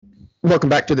Welcome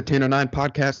back to the 1009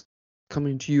 podcast,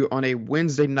 coming to you on a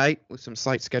Wednesday night with some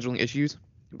slight scheduling issues.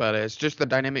 But it's just the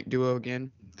dynamic duo again.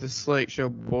 The Slate Show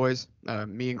boys,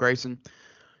 me and Grayson.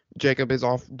 Jacob is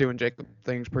off doing Jacob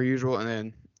things per usual, and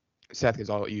then Seth is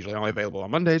usually only available on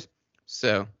Mondays.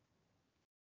 So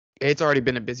it's already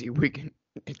been a busy week.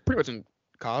 It's pretty much in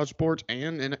college sports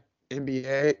and in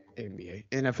NBA,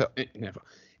 NFL,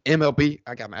 MLB.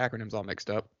 I got my acronyms all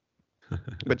mixed up.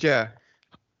 But yeah,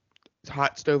 it's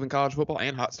hot stove in college football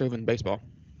and hot stove in baseball.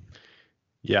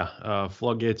 Yeah,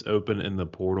 floodgates open in the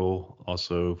portal.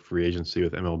 Also, free agency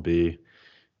with MLB.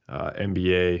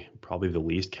 NBA, probably the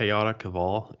least chaotic of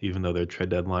all, even though their trade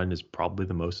deadline is probably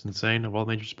the most insane of all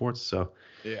major sports. So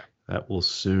Yeah. that will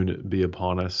soon be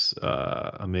upon us.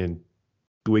 The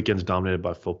weekend's dominated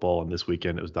by football, and this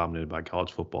weekend it was dominated by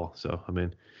college football. So,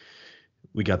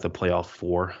 we got the playoff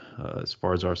four. As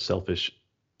far as our selfish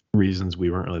reasons, we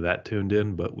weren't really that tuned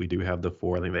in, but we do have the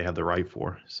four. I think they have the right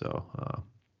four. So,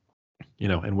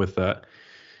 and with that,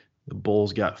 the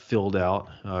Bulls got filled out.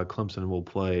 Clemson will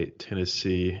play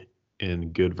Tennessee in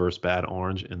good versus bad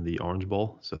orange in the Orange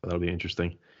Bowl. So that'll be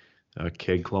interesting.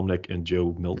 Cade Klubnik and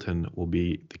Joe Milton will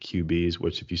be the QBs,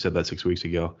 which if you said that 6 weeks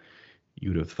ago,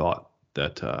 you'd have thought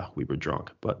that we were drunk.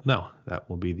 But no, that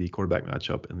will be the quarterback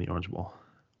matchup in the Orange Bowl.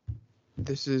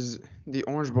 The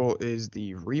Orange Bowl is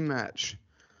the rematch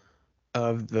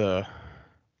of the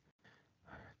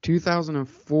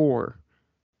 2004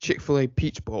 Chick-fil-A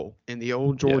Peach Bowl in the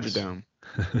old Georgia Dome.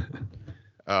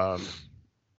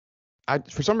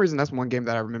 For some reason, that's one game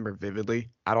that I remember vividly.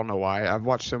 I don't know why. I've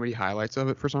watched so many highlights of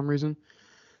it for some reason.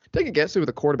 Take a guess who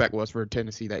the quarterback was for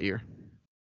Tennessee that year.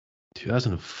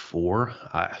 2004?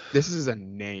 This is a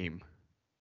name.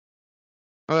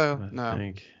 Well, no.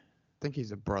 I think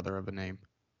he's a brother of a name.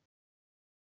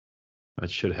 That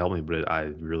should help me, but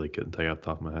I really couldn't tell you off the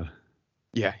top of my head.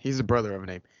 Yeah, he's a brother of a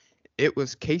name. It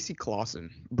was Casey Clausen,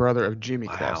 brother of Jimmy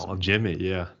Clausen. Wow, Jimmy,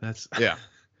 yeah. Yeah.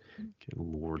 Good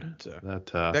Lord.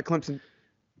 That Clemson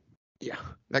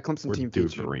team due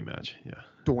for a rematch, yeah.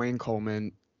 Dwayne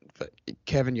Coleman,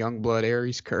 Kevin Youngblood,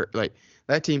 Aries Kurt. Like,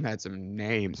 that team had some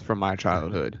names from my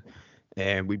childhood.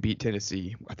 And we beat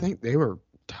Tennessee. I think they were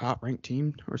top-ranked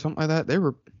team or something like that. They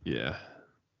were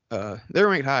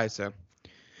ranked high, so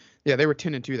yeah, they were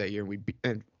 10-2 that year.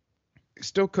 And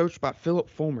still coached by Philip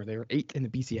Fulmer. They were 8th in the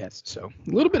BCS. So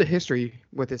a little bit of history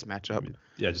with this matchup.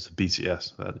 Yeah, just a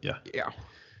BCS. Yeah.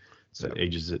 So that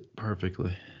ages it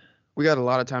perfectly. We got a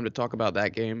lot of time to talk about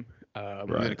that game in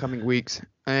the coming weeks,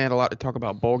 and a lot to talk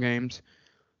about bowl games.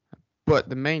 But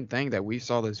the main thing that we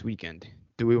saw this weekend,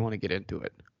 do we want to get into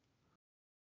it?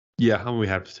 Yeah, we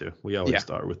have to. We always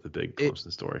start with the big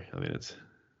Clemson story.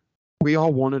 We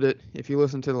all wanted it. If you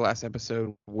listen to the last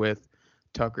episode with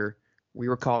Tucker, we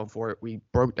were calling for it. We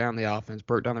broke down the offense,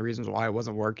 broke down the reasons why it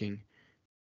wasn't working.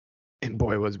 And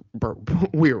boy,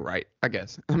 we were right, I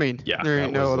guess. There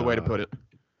ain't no other way to put it.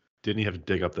 Didn't you have to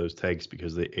dig up those takes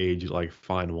because they age like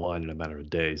fine wine in a matter of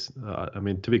days?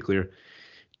 To be clear,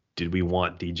 did we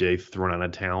want DJ thrown out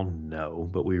of town? No,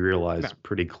 but we realized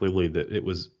pretty clearly that it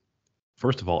was,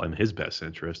 first of all, in his best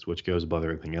interest, which goes above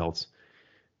everything else.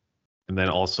 And then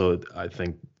also, I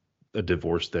think a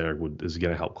divorce there is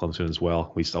going to help Clemson as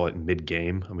well. We saw it in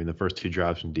mid-game. The first two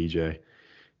drives from DJ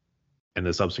and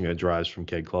the subsequent drives from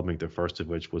Cade Klubnik, the first of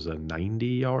which was a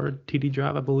 90-yard TD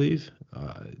drive, I believe.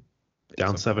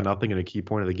 Down 7-0 in a key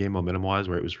point of the game momentum-wise,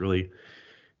 where it was really,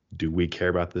 do we care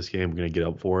about this game? We're going to get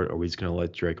up for it, or are we just going to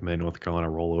let Drake May, North Carolina,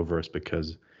 roll over us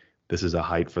because this is a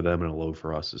height for them and a low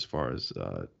for us as far as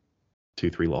 2 or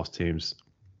 3 lost teams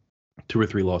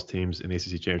in the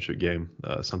ACC championship game,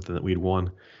 something that we'd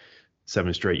won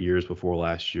 7 straight years before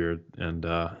last year. And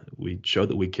we showed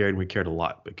that we cared, and we cared a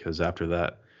lot because after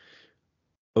that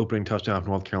opening touchdown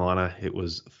from North Carolina, it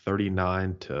was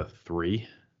 39-3.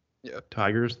 Yeah.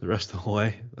 Tigers the rest of the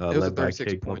way, led by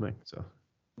Cade Klubnik. So,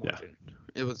 yeah.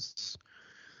 It was,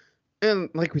 and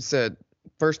like we said,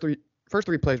 first three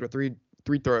plays were three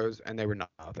throws, and they were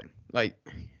nothing. And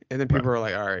then people were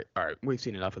like, all right, we've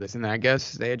seen enough of this. And I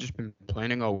guess they had just been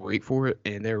planning all week for it,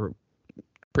 and they were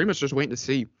pretty much just waiting to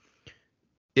see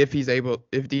if DJ's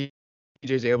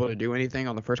able to do anything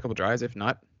on the first couple drives. If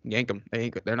not, yank them.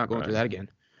 They're not going through that again.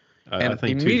 And I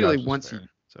think immediately once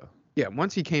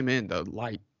he came in, the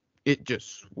light, it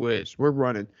just switched. We're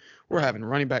running. We're having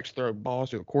running backs throw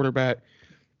balls to the quarterback.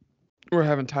 We're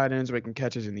having tight ends making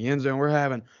catches in the end zone. We're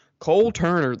having Cole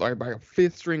Turner, like by a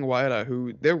 5th-string wideout,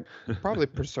 who they're probably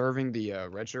preserving the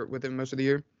red shirt with him most of the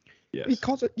year. Yes.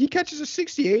 He catches a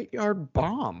 68-yard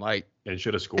bomb, and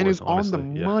should have scored. And it's on the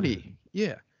money.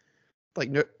 Yeah.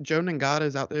 Joe Ngata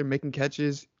is out there making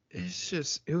catches.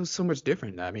 It was so much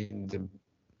different.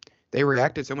 they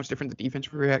reacted so much different. The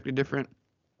defense reacted different.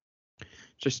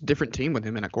 Just different team with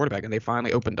him and a quarterback, and they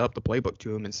finally opened up the playbook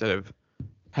to him instead of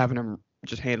having him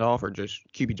just hand off or just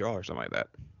QB draw or something like that.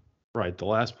 Right. The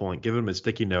last point, giving him a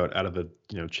sticky note out of a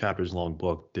chapters long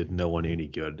book did no one any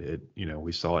good.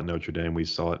 We saw it at Notre Dame. We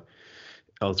saw it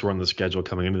elsewhere on the schedule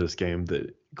coming into this game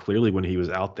that clearly when he was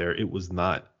out there, it was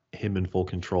not him in full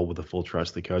control with the full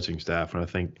trust of the coaching staff. And I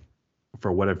think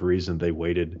for whatever reason they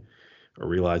waited or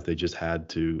realized they just had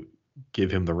to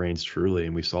give him the reins truly.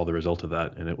 And we saw the result of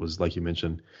that. And it was, like you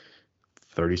mentioned,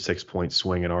 36-point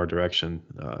swing in our direction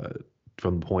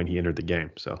from the point he entered the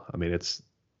game. So, I mean,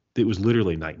 it was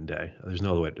literally night and day. There's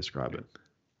no other way to describe it.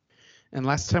 And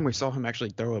last time we saw him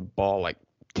actually throw a ball like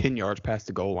 10 yards past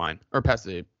the goal line or past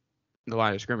the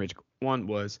line of scrimmage. One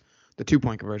was the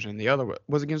 2-point conversion, and the other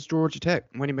was against Georgia Tech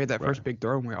when he made that first big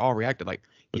throw, and we all reacted like,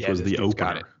 which was the opener.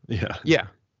 Got it. Yeah. Yeah.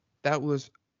 That was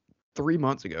 3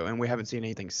 months ago, and we haven't seen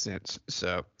anything since.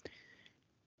 So,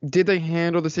 did they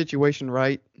handle the situation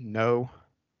right? No.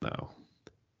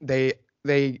 They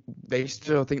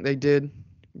still think they did.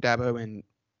 Dabo and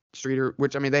Streeter,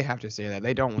 which I mean, they have to say that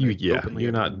they don't want to openly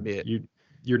admit.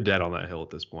 You're dead on that hill at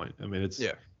this point. I mean, it's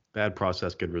bad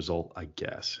process, good result, I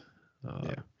guess.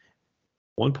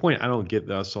 One point I don't get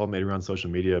that I saw made around social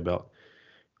media about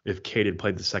if Cade had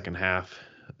played the second half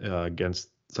against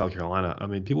South Carolina. I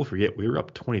mean, people forget we were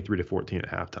up 23-14 at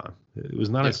halftime. It was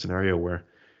not a scenario where,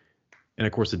 and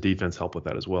of course the defense helped with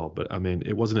that as well. But I mean,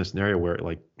 it wasn't a scenario where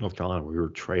like North Carolina, we were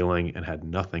trailing and had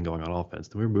nothing going on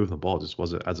offense. We were moving the ball, it just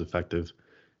wasn't as effective.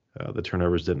 The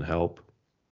turnovers didn't help.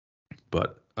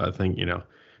 But I think,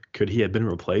 could he have been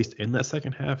replaced in that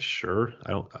second half? Sure.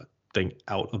 I think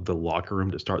out of the locker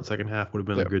room to start second half would have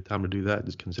been a good time to do that,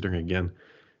 just considering, again,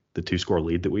 the 2-score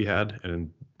lead that we had.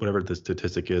 And whatever the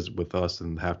statistic is with us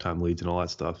and halftime leads and all that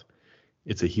stuff,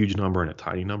 it's a huge number and a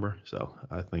tiny number. So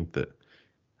I think that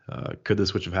could the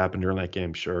switch have happened during that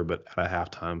game? Sure. But at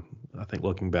halftime, I think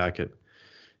looking back at,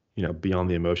 beyond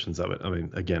the emotions of it, I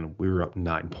mean, again, we were up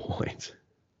 9 points.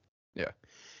 Yeah.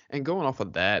 And going off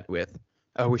of that with,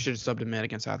 we should have subbed him in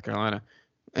against South Carolina.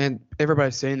 And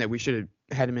everybody's saying that we should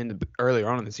have had him in earlier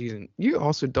on in the season. You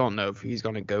also don't know if he's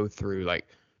going to go through, like,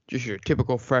 just your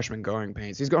typical freshman growing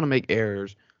pains. He's going to make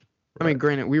errors. Right. I mean,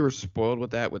 granted, we were spoiled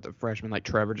with that with the freshman like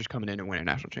Trevor just coming in and winning a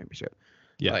national championship.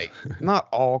 Yeah. Like, not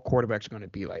all quarterbacks are going to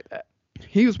be like that.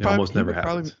 He was probably almost never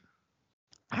happens.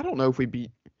 I don't know if we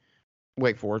beat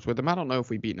Wake Forest with him. I don't know if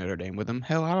we beat Notre Dame with him.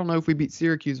 Hell, I don't know if we beat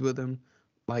Syracuse with him.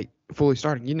 Like, fully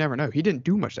starting. You never know. He didn't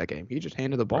do much that game. He just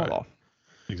handed the ball off.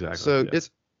 Exactly. So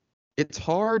it's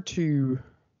hard to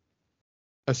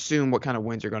assume what kind of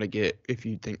wins you're going to get if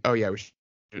you think, oh, yeah, we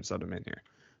should sub him in here.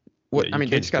 You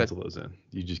just got to those in.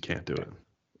 You just can't do it.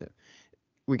 Yeah.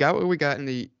 We got what we got in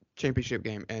the championship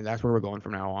game, and that's where we're going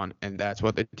from now on, and that's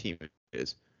what the team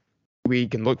is. We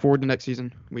can look forward to next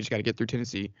season. We just got to get through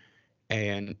Tennessee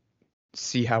and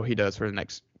see how he does for the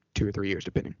next 2 or 3 years,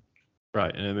 depending.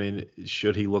 Right. And I mean,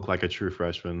 should he look like a true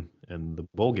freshman in the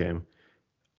bowl game,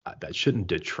 that shouldn't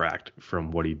detract from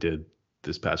what he did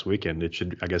this past weekend. It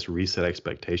should, I guess, reset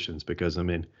expectations because, I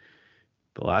mean,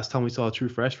 the last time we saw a true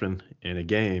freshman in a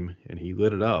game and he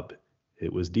lit it up,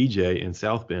 it was DJ in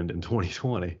South Bend in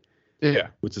 2020. Yeah.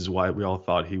 Which is why we all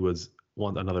thought he was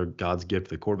another God's gift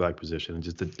to the quarterback position, and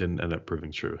just didn't end up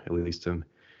proving true, at least in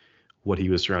what he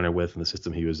was surrounded with and the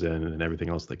system he was in and everything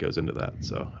else that goes into that.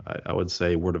 So I would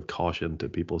say a word of caution to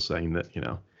people saying that,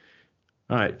 all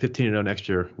right, 15-0 next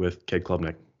year with Cade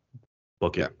Klubnik.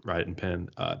 Book it, right, and pen.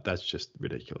 That's just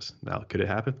ridiculous. Now, could it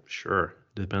happen? Sure.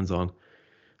 Depends on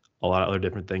a lot of other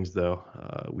different things, though.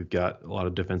 We've got a lot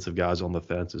of defensive guys on the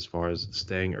fence as far as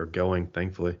staying or going,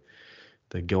 thankfully.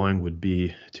 The going would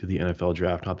be to the NFL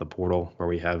draft, not the portal, where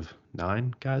we have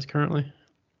 9 guys currently.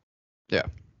 Yeah.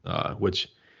 Which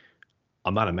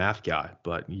I'm not a math guy,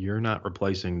 but you're not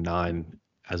replacing 9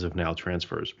 as of now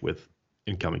transfers with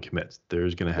incoming commits.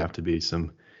 There's going to have to be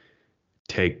some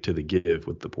take to the give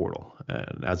with the portal.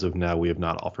 And as of now, we have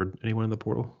not offered anyone in the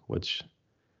portal, which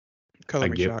I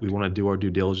get. We want to do our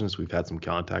due diligence. We've had some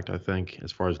contact, I think.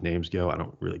 As far as names go, I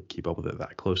don't really keep up with it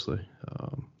that closely.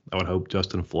 I would hope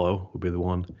Justin Flo would be the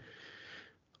one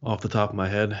off the top of my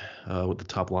head with the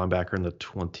top linebacker in the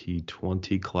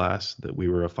 2020 class that we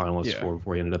were a finalist for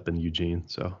before he ended up in Eugene.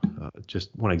 So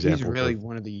just one example. He's really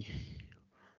one of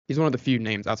the few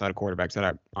names outside of quarterbacks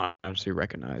that I honestly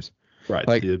recognize. Right.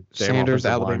 Like Sanders,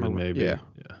 Alabama, maybe.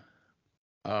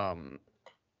 Yeah.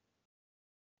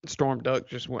 Storm Duck.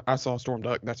 I saw Storm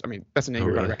Duck. That's a name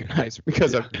you're gonna recognize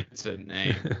because of it's a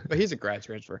name. But he's a grad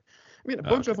transfer. I mean, a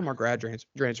bunch of them are grad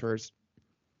transfers,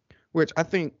 which I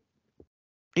think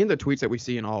in the tweets that we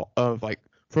see and all of like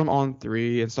from on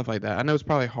three and stuff like that. I know it's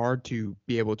probably hard to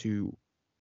be able to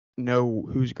know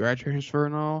who's grad transfer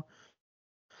and all,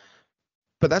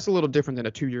 but that's a little different than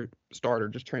a 2-year starter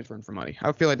just transferring for money.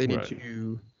 I feel like they need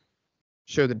to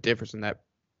show the difference in that.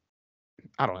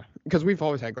 I don't know, because we've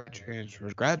always had grad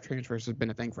transfers. Grad transfers has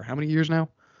been a thing for how many years now?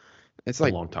 It's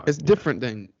like a long time. It's different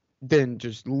than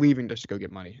just leaving just to go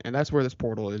get money, and that's where this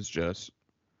portal is just.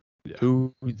 Yeah.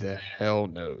 Who the hell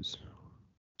knows?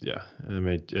 Yeah, I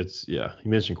mean You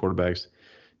mentioned quarterbacks: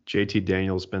 JT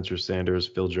Daniels, Spencer Sanders,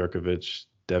 Phil Jerkovich,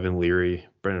 Devin Leary,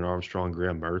 Brendan Armstrong,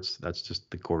 Graham Mertz. That's just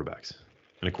the quarterbacks,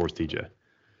 and of course DJ.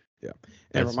 Yeah,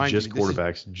 and that's just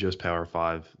quarterbacks, just Power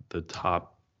 5, the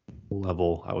top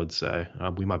level, I would say.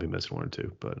 We might be missing one or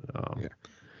two, but yeah.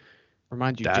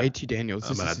 Remind you, JT Daniels,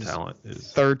 this is talent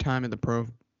his third time in the pro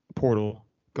portal,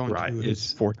 going to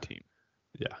his fourth team.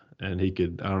 Yeah, and he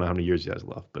could. I don't know how many years he has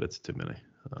left, but it's too many.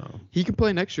 He could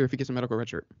play next year if he gets a medical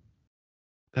redshirt.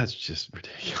 That's just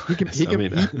ridiculous.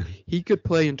 He could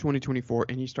play in 2024,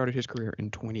 and he started his career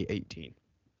in 2018.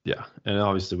 Yeah, and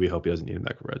obviously we hope he doesn't need a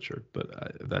medical redshirt,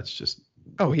 but that's just.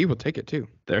 Oh, he will take it too.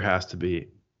 There has to be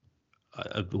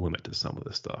a limit to some of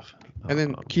this stuff. And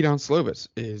then Keaton Slovis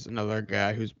is another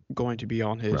guy who's going to be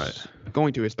on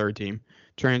going to his third team,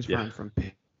 transferring from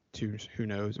Pitt to who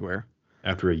knows where.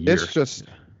 After a year.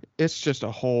 It's just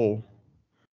a whole.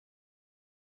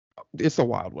 It's the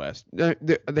Wild West.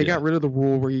 They got rid of the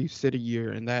rule where you sit a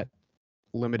year, and that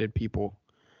limited people.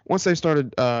 Once they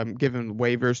started giving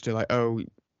waivers to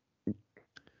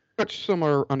which some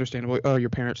are understandable. Oh, your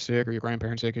parents sick or your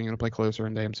grandparents sick, and you're gonna play closer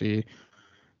in the MC.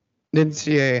 The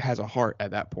NCAA has a heart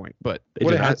at that point, but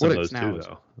what it's now too,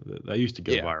 though. That used to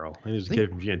go viral. I think there's a kid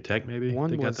from Virginia Tech, maybe.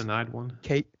 They got denied one.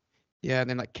 And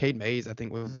then Cade Mays, I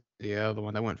think, was the other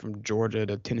one that went from Georgia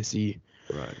to Tennessee.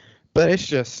 Right. But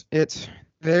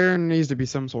there needs to be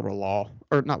some sort of law,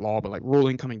 or not law, but like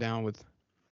ruling coming down with.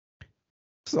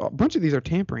 So a bunch of these are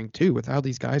tampering too, with how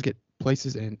these guys get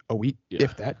places in a week,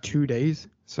 if that 2 days.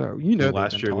 So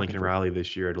last year Lincoln Riley,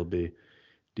 this year it'll be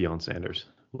Deion Sanders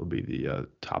will be the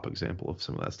top example of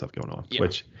some of that stuff going on. Yeah.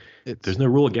 Which there's no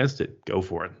rule against it. Go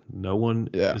for it. No one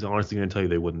is honestly going to tell you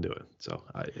they wouldn't do it. So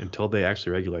until they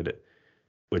actually regulate it,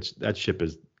 which that ship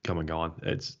is come and gone.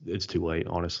 It's too late,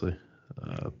 honestly.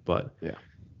 But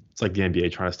it's like the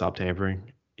NBA trying to stop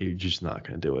tampering. You're just not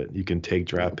going to do it. You can take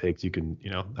draft picks. You can, I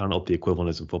don't know what the equivalent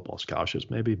is in football, scholarships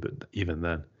maybe, but even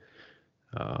then,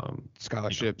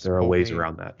 scholarships. There are ways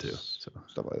around that too. So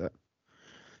stuff like that.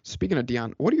 Speaking of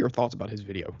Deion, what are your thoughts about his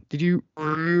video?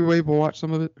 Were you able to watch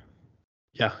some of it?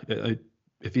 Yeah,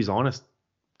 if he's honest,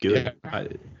 good. Yeah.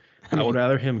 I would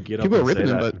rather him get up and say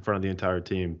that in front of the entire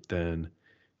team than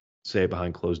say it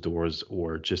behind closed doors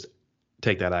or just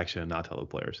take that action and not tell the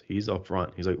players. He's up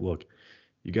front. He's like, look,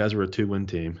 you guys were a 2-win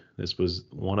team. This was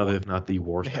one of, if not the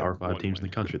worst Power 5 teams in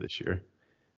the country this year.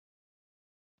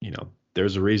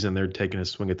 There's a reason they're taking a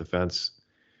swing at the fence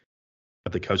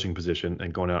at the coaching position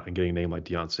and going out and getting a name like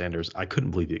Deion Sanders. I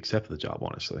couldn't believe he accepted the job,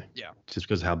 honestly. Yeah. Just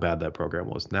because of how bad that program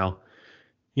was. Now,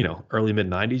 early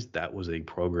mid-90s, that was a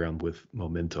program with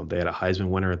momentum. They had a Heisman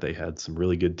winner. They had some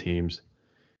really good teams.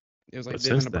 It was like but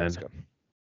since then,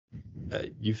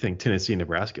 you think Tennessee and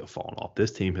Nebraska have fallen off.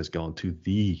 This team has gone to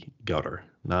the gutter,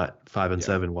 not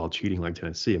 5-7 while cheating like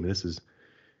Tennessee. I mean,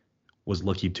 was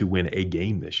lucky to win a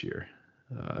game this year.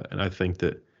 And I think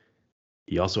that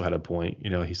he also had a point.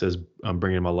 He says, I'm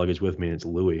bringing my luggage with me, and it's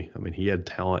Louis. I mean, he had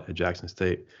talent at Jackson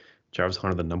State. Travis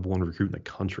Hunter, the number 1 recruit in the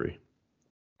country,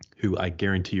 who I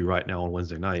guarantee you right now on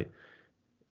Wednesday night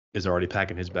is already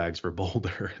packing his bags for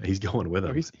Boulder. He's going with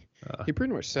him. He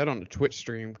pretty much said on the Twitch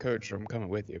stream, Coach, I'm coming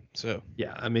with you. So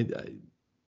yeah, I mean,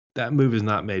 that move is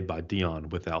not made by Deion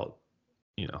without,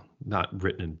 not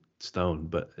written in stone,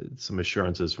 but some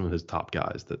assurances from his top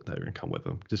guys that they're going to come with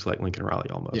him, just like Lincoln Riley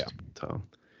almost. Yeah. So,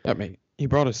 I mean, he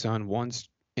brought his son once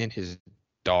in his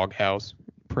doghouse,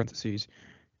 parentheses.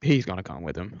 He's going to come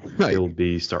with him. He'll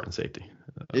be starting safety.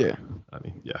 Yeah. I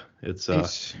mean, yeah,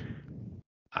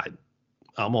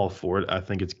 I'm all for it. I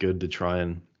think it's good to try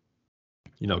and,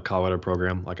 Colorado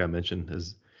program, like I mentioned,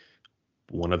 is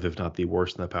one of, if not the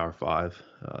worst in the Power 5.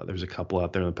 There's a couple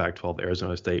out there in the Pac-12,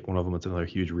 Arizona State, one of them, it's another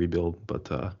huge rebuild.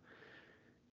 But,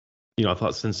 I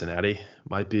thought Cincinnati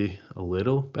might be a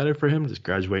little better for him, just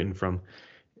graduating from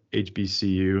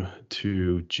HBCU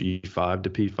to G5 to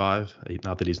P5.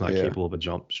 Not that he's not capable of a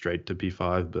jump straight to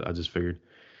P5, but I just figured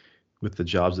with the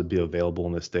jobs that be available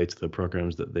in the states, the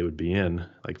programs that they would be in,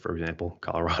 like, for example,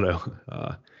 Colorado,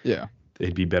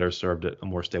 they'd be better served at a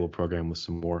more stable program with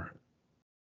some more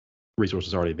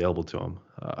resources already available to them.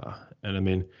 And I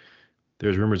mean,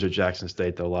 there's rumors at Jackson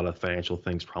State that a lot of financial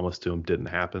things promised to him didn't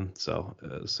happen. So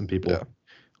some people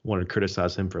wanted to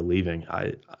criticize him for leaving.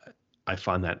 I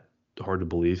find that hard to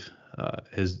believe.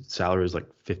 His salary is like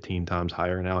 15 times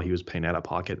higher now. He was paying out of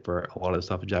pocket for a lot of the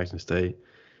stuff at Jackson State.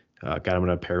 Got him an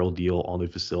apparel deal, all new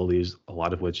facilities, a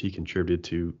lot of which he contributed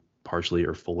to partially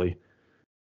or fully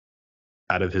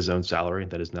out of his own salary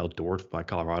that is now dwarfed by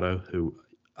Colorado, who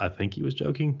I think he was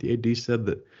joking. The AD said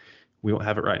that we don't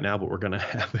have it right now, but we're going to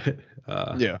have it.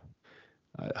 Yeah.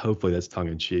 Hopefully that's tongue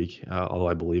in cheek, although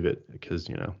I believe it because,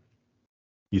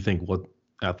 you think what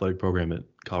athletic program at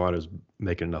Colorado is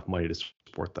making enough money to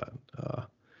support that?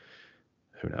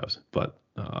 Who knows? But,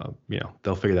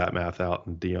 they'll figure that math out,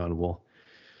 and Dion will,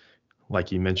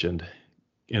 like you mentioned,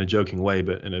 in a joking way,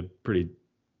 but in a pretty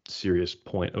serious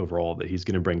point overall, that he's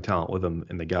going to bring talent with him,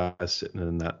 and the guys sitting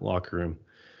in that locker room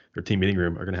or team meeting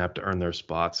room are going to have to earn their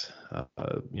spots.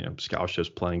 Scholarships,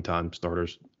 playing time,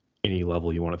 starters, any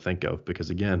level you want to think of, because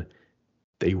again,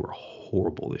 they were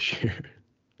horrible this year.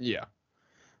 Yeah.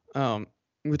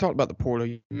 We talked about the portal.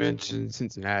 You mentioned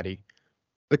Cincinnati.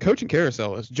 The coaching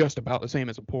carousel is just about the same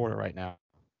as a portal right now.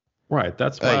 Right.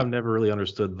 That's why I've never really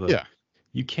understood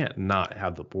you can't not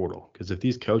have the portal, because if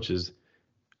these coaches,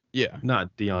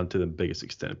 not Dion to the biggest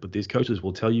extent, but these coaches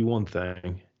will tell you one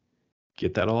thing,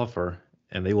 get that offer,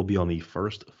 and they will be on the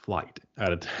first flight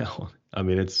out of town. I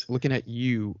mean, it's looking at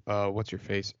you. What's your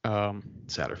face?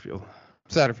 Satterfield.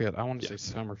 I wanted to say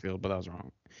Summerfield, but that was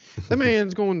wrong. That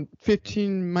man's going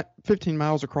 15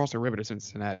 miles across the river to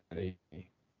Cincinnati.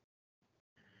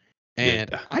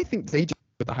 And I think they just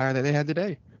with the hire that they had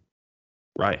today.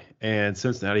 Right. And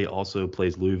Cincinnati also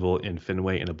plays Louisville in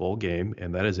Fenway in a bowl game,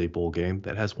 and that is a bowl game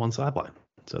that has one sideline.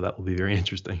 So that will be very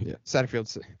interesting. Yeah. Satterfield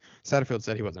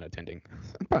said he wasn't attending.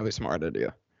 Probably a smart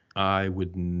idea. I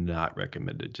would not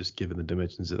recommend it, just given the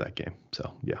dimensions of that game.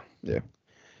 So, yeah. Yeah.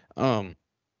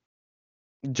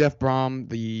 Jeff Brom,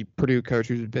 the Purdue coach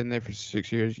who's been there for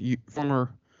 6 years,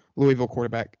 former Louisville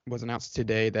quarterback, was announced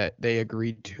today that they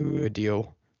agreed to a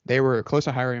deal. They were close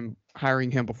to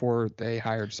hiring him before they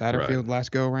hired Satterfield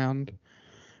last go around,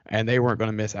 and they weren't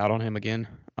going to miss out on him again.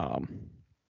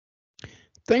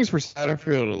 Things for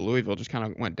Satterfield at Louisville just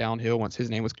kind of went downhill once his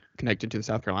name was connected to the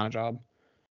South Carolina job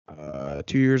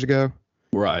 2 years ago.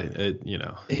 Right.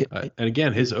 And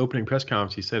again, his opening press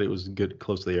conference, he said it was good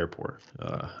close to the airport.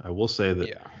 I will say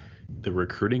that the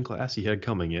recruiting class he had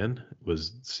coming in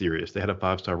was serious. They had a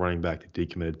 5-star running back that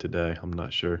decommitted today. I'm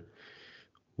not sure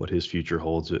what his future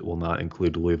holds. It will not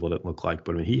include Louisville, it didn't look like.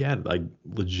 But I mean, he had like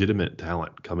legitimate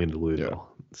talent coming to Louisville.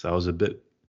 Yeah. So I was a bit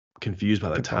confused by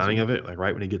the timing of it. Like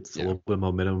right when he gets a little bit of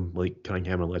momentum, Blake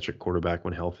Cunningham, an electric quarterback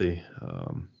when healthy.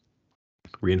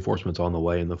 Reinforcements on the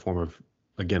way in the form of,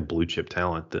 again, blue chip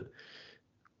talent that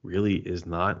really is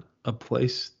not a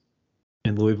place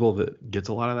in Louisville that gets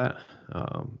a lot of that.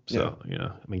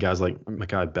 Guys like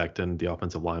Mekhi Becton, the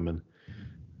offensive lineman,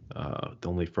 the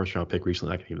only first round pick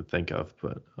recently I can even think of,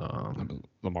 but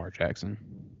Lamar Jackson.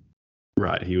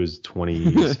 Right. He was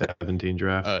 2017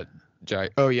 draft.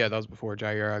 That was before.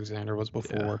 Jair Alexander was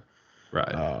before. Yeah.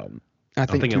 Right. I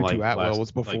think Tutu Atwell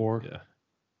was before.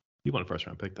 He won a first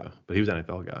round pick though, but he was an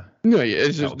NFL guy. No,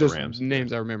 it's just Rams.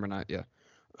 Names I remember not. Yeah.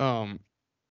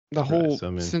 The whole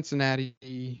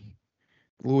Cincinnati,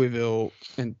 Louisville,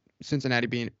 and Cincinnati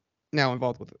being now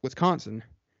involved with Wisconsin.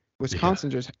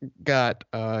 Wisconsin just got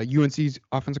UNC's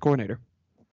offensive coordinator.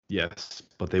 Yes,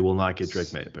 but they will not get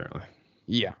Drake May apparently.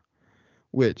 Yeah,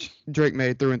 which Drake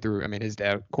May through and through. I mean, his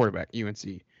dad quarterback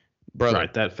UNC brother.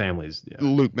 Right, that family's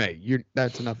Luke May.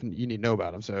 That's enough you need to know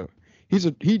about him. So.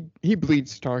 He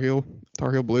bleeds Tar Heel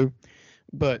blue,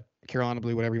 but Carolina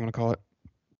blue, whatever you want to call it.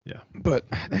 Yeah. But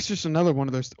that's just another one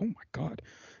of those. Oh my God,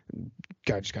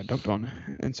 guy just got dunked on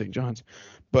in St. John's.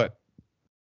 But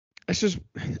it's just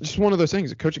one of those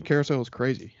things. The coaching carousel is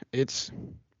crazy. It's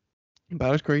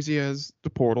about as crazy as the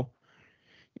portal.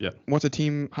 Yeah. Once a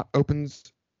team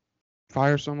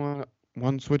fires someone,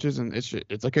 one switches, and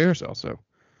it's a carousel. So.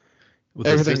 With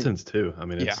assistants too. I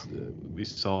mean, we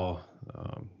saw,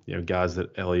 guys that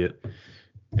Elliott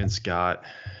and Scott,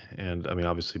 and I mean,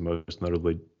 obviously most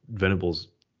notably Venables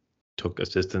took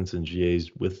assistants and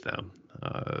GAs with them.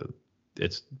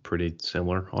 It's pretty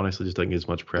similar, honestly. Just doesn't get as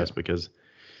much press because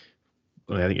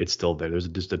I think it's still there. There's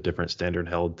just a different standard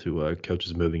held to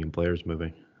coaches moving and players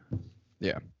moving.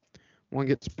 Yeah, one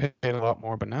gets paid a lot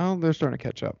more, but now they're starting to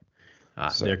catch up.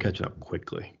 They're catching up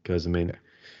quickly because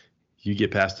you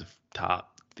get past the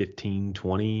top 15,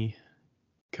 20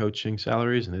 coaching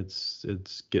salaries, and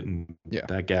it's getting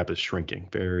that gap is shrinking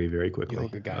very, very quickly. You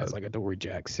look at guys like Adoree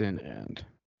Jackson and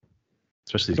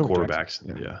especially these quarterbacks.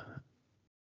 Yeah.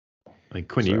 Like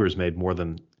Quinn Ewers made more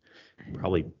than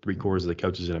probably 3/4 of the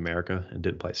coaches in America and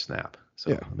didn't play snap.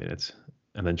 So I mean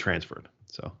and then transferred.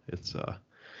 So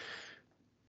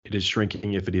it is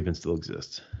shrinking if it even still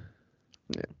exists.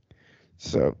 Yeah.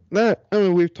 So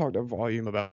we've talked a volume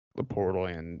about the portal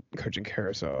and coaching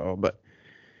carousel, but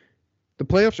the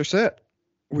playoffs are set.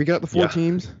 We got the four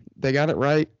teams. They got it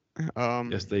right.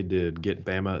 Yes, they did. Get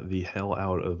Bama the hell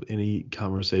out of any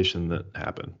conversation that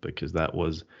happened, because that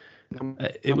was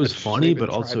it was funny, but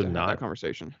also not that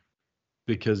conversation.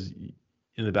 Because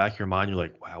in the back of your mind, you're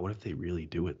like, wow, what if they really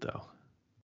do it though?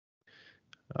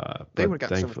 They would have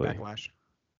gotten so much backlash.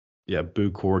 Yeah,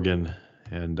 Boo Corrigan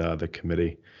and the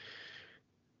committee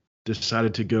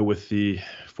decided to go with the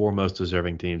four most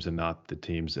deserving teams and not the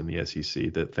teams in the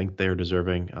SEC that think they're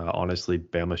deserving. Honestly,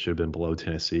 Bama should have been below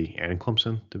Tennessee and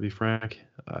Clemson, to be frank.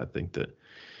 I think that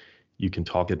you can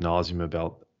talk ad nauseum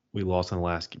about we lost in the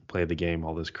last play of the game,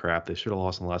 all this crap. They should have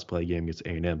lost in the last play of the game against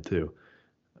A&M too.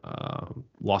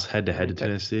 Lost head-to-head to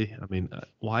Tennessee. I mean,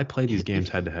 why play these games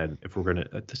head-to-head if we're going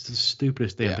to – this is the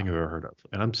stupidest damn thing I've ever heard of.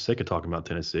 And I'm sick of talking about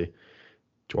Tennessee.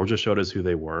 Georgia showed us who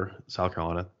they were. South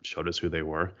Carolina showed us who they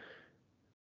were.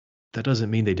 That doesn't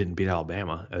mean they didn't beat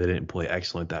Alabama. They didn't play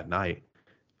excellent that night.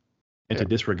 And to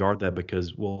disregard that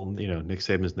because, well, you know, Nick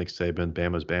Saban's Nick Saban,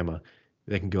 Bama's Bama,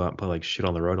 they can go out and play like shit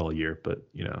on the road all year. But,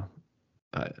 you know,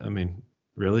 I mean,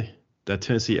 really? That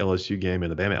Tennessee LSU game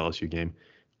and the Bama LSU game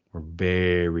were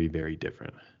very, very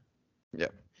different. Yeah.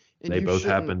 And they both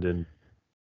happened in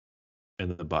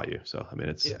the Bayou. So, I mean,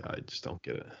 I just don't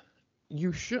get it.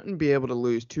 You shouldn't be able to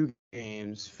lose two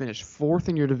games, finish fourth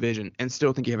in your division, and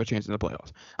still think you have a chance in the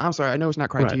playoffs. I'm sorry, I know it's not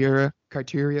criteria,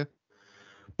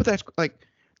 but that's like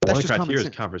that's only just criteria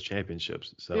is conference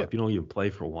championships. So if you don't even play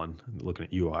for one, looking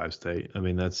at Ohio State, I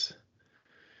mean, that's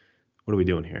what are we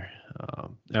doing here?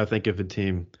 And I think if a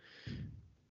team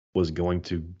was going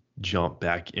to jump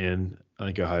back in, I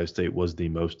think Ohio State was the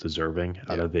most deserving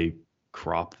out of a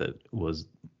crop that was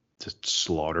just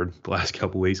slaughtered the last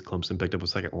couple of weeks. Clemson picked up a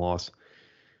second loss.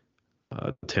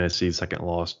 Tennessee, second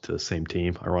loss to the same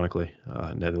team, ironically.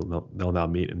 They'll now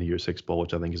meet in the Year 6 Bowl,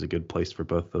 which I think is a good place for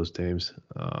both those teams.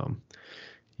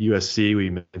 USC, we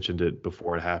mentioned it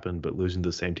before it happened, but losing to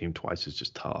the same team twice is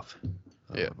just tough.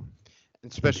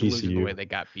 Especially losing the way they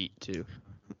got beat, too.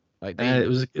 Like it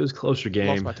was a closer game.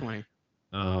 Lost by 20.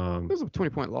 It was a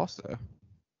 20-point loss, though.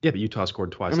 Yeah, but Utah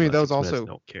scored twice. I mean, that was also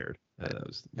no one cared.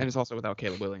 And it's also without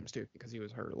Caleb Williams too, because he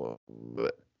was hurt a little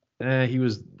bit. He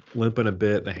was limping a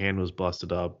bit. The hand was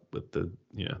busted up with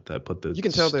that put the. You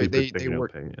can tell they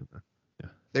work.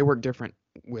 They work different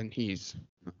when he's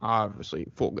obviously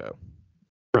full go.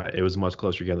 Right. It was a much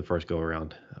closer game the first go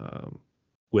around,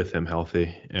 with him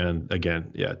healthy. And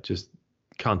again, just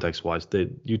context wise,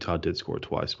 Utah did score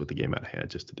twice with the game out of hand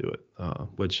just to do it,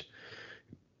 which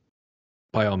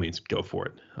by all means go for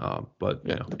it. But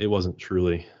you know, it wasn't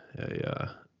truly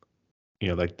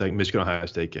like the Michigan Ohio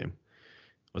State game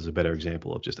was a better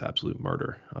example of just absolute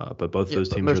murder. But both those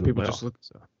teams are in the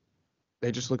playoffs.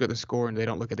 They just look at the score and they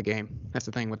don't look at the game. That's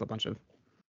the thing with a bunch of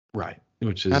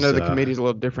which is I know the committee's a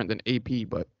little different than AP,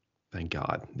 but thank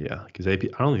God, because AP.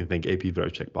 I don't even think AP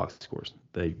voters check box scores.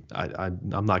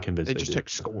 I'm not convinced they just check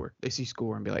score. They see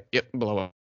score and be like, yep, blow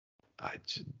up.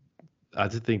 I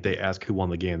just think they ask who won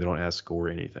the game. They don't ask score or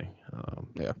anything.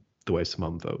 The way some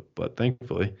of them vote. But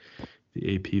thankfully,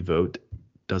 the AP vote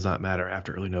does not matter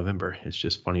after early November. It's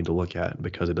just funny to look at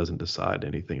because it doesn't decide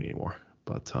anything anymore.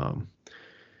 But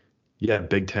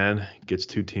Big Ten gets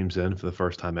two teams in for the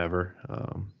first time ever.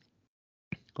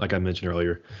 Like I mentioned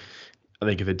earlier, I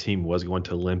think if a team was going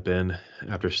to limp in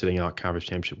after sitting out conference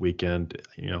championship weekend,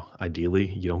 ideally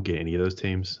you don't get any of those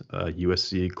teams.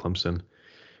 USC, Clemson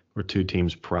were two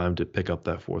teams primed to pick up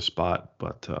that fourth spot,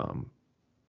 but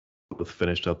both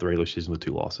finished up the regular season with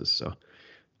two losses. So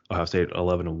Ohio State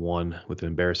 11-1 with an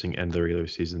embarrassing end of the regular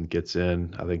season gets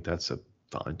in. I think that's a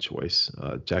fine choice.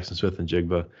 Jackson Smith and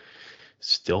Jigba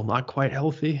still not quite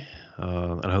healthy,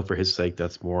 and I hope for his sake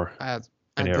that's more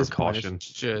an air of caution.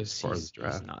 He's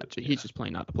just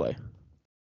playing not to play,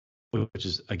 which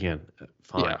is again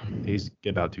fine. Yeah. He's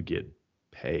about to get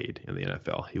paid in the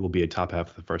NFL. He will be a top half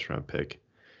of the first round pick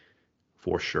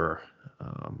for sure.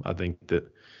 I think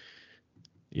that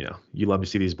you love to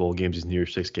see these bowl games, these New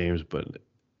Year's 6 games, but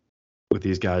with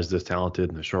these guys this talented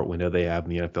and the short window they have in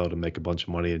the NFL to make a bunch of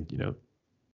money, and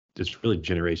it's really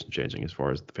generation changing as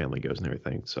far as the family goes and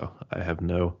everything. So I have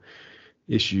no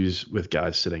issues with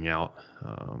guys sitting out,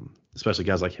 especially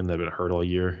guys like him that have been hurt all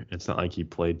year. It's not like he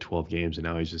played 12 games and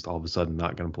now he's just all of a sudden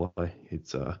not going to play.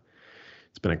 It's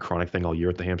been a chronic thing all year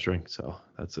with the hamstring, so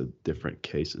that's a different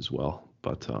case as well.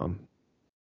 But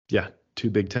two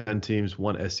Big Ten teams,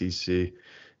 one SEC,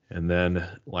 and then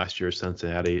last year's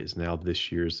Cincinnati is now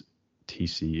this year's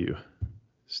TCU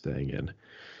staying in.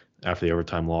 after the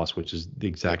overtime loss, which is the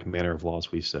exact manner of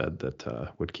loss we said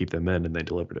that would keep them in, and they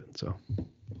delivered it. So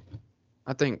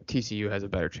I think TCU has a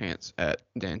better chance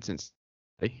than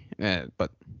Cincinnati,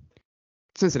 but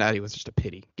Cincinnati was just a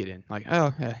pity get in. Like,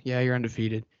 oh yeah, you're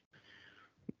undefeated.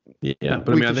 Yeah,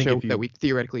 but we I can think show if you that we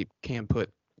theoretically can put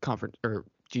conference or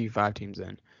G5 teams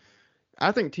in.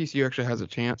 I think TCU actually has a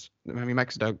chance. I mean,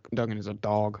 Max Duggan is a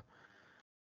dog.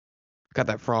 Got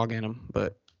that frog in him,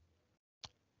 but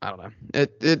I don't know.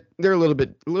 They're a little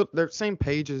bit they're same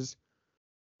page as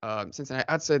Cincinnati.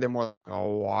 I'd say they're more like a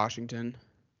Washington,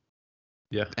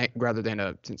 yeah, rather than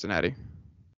a Cincinnati.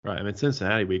 right. I mean,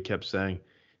 Cincinnati, we kept saying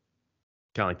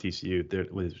kind of like TCU, they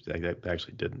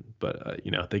actually didn't, but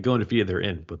they go undefeated, they're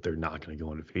in, but they're not going to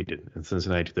go undefeated. And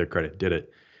Cincinnati, to their credit, did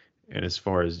it. And as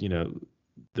far as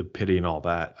the pity and all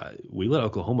that, we let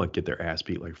Oklahoma get their ass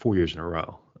beat like 4 years in a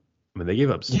row. I mean, they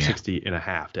gave up 60 and a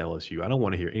half to LSU. I don't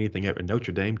want to hear anything ever.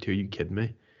 Notre Dame, too. Are you kidding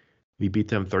me? We beat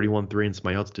them 31-3 and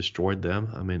somebody else destroyed them.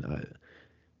 I mean,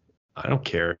 I don't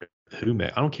care I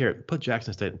don't care. Put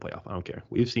Jackson State in playoff. I don't care.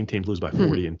 We've seen teams lose by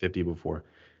 40 and 50 before.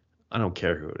 I don't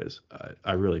care who it is.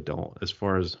 I really don't. As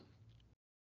far as,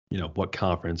 what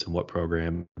conference and what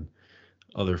program and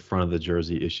other front of the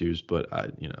jersey issues. But I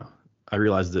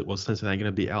realized that was Cincinnati going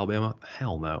to beat Alabama?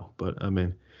 Hell no. But I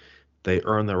mean, they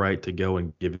earn the right to go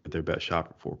and give it their best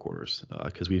shot for 4 quarters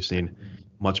because we've seen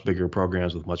much bigger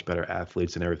programs with much better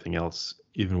athletes and everything else,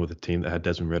 even with a team that had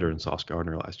Desmond Ritter and Sauce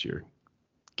Gardner last year,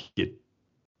 get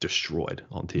destroyed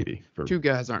on TV. Two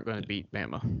guys aren't going to beat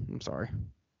Bama. I'm sorry.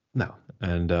 No.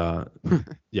 And,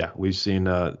 yeah, we've seen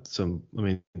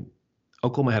Oklahoma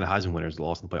had a Heisman winners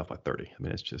lost in the playoff by 30. I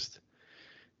mean, it's just,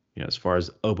 as far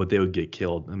as, but they would get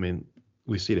killed. I mean,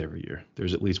 we see it every year.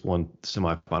 There's at least one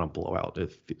semifinal blowout,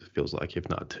 it feels like, if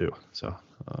not 2. So,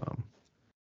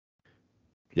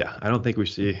 yeah, I don't think we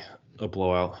see a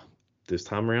blowout this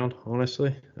time around,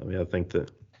 honestly. I mean, I think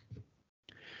that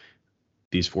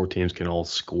these 4 teams can all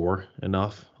score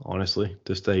enough, honestly,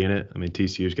 to stay in it. I mean,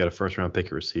 TCU's got a first-round pick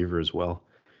at receiver as well.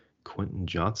 Quentin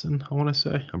Johnson, I want to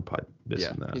say. I'm probably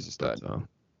missing that. He's a stud. But,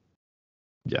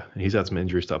 yeah, he's had some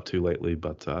injury stuff too lately,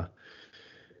 but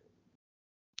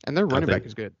and their running back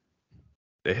is good.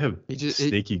 They have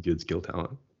sneaky good skill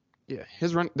talent. Yeah,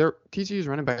 TCU's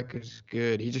running back is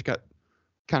good. He just got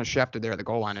kind of shafted there at the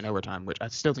goal line in overtime, which I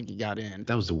still think he got in.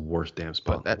 That was the worst damn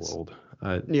spot in the world.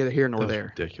 Neither here nor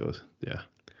there. Ridiculous. Yeah.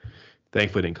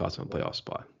 Thankfully, it didn't cost him a playoff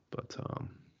spot, but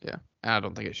yeah, I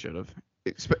don't think it should have.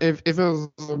 If it was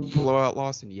a blowout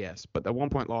loss, then yes, but the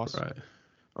 1-point loss, right,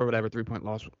 or whatever, 3-point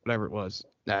loss, whatever it was,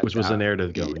 which was the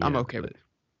narrative going. I'm okay with it.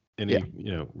 Any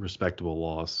respectable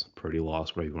loss, pretty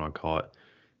loss, whatever you want to call it.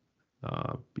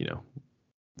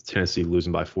 Tennessee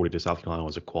losing by 40 to South Carolina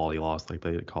was a quality loss, like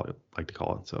they like to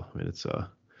call it. So I mean, it's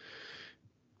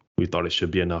we thought it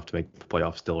should be enough to make the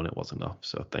playoffs still, and it wasn't enough.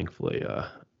 So thankfully,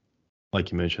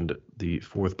 like you mentioned, the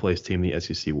 4th place team in the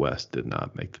SEC West did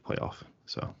not make the playoff.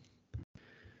 So,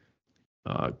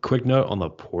 quick note on the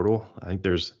portal. I think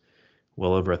there's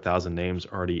well over 1,000 names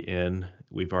already in.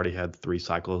 We've already had 3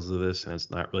 cycles of this, and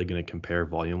it's not really going to compare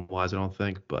volume-wise, I don't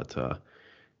think. But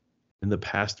in the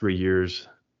past 3 years,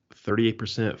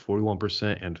 38%,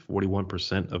 41%, and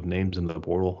 41% of names in the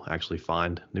portal actually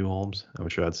find new homes. I'm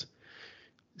sure that's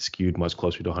skewed much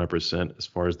closer to 100% as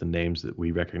far as the names that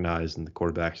we recognize and the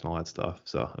quarterbacks and all that stuff.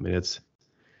 So, I mean, that's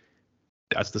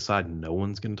the side no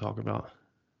one's going to talk about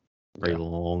for a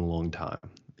long, long time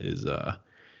is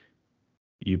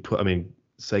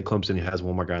say Clemson has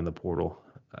one more guy in the portal,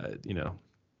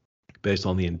 based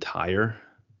on the entire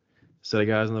set of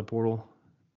guys in the portal,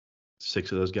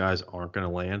 6 of those guys aren't going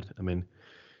to land. I mean,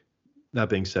 that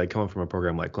being said, coming from a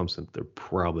program like Clemson, they're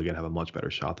probably going to have a much better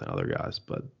shot than other guys.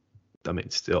 But, I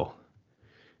mean, still,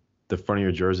 the front of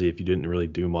your jersey, if you didn't really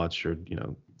do much or,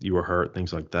 you were hurt,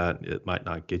 things like that, it might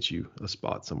not get you a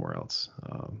spot somewhere else.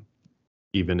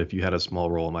 Even if you had a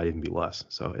small role, it might even be less.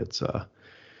 So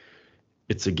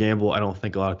it's a gamble. I don't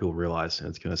think a lot of people realize, and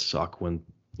it's going to suck when,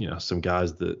 some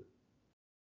guys that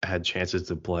had chances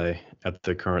to play at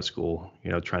their current school,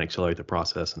 try and accelerate the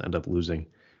process and end up losing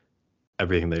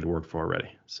everything they'd worked for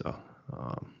already. So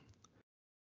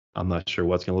I'm not sure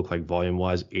what's going to look like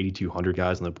volume-wise. 8,200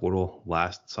 guys in the portal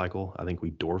last cycle. I think we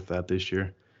dwarfed that this year.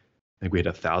 I think we had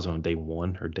 1,000 on day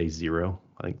 1 or day 0.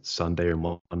 I think Sunday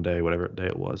or Monday, whatever day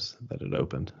it was that it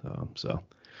opened. So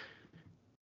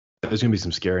there's going to be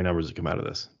some scary numbers that come out of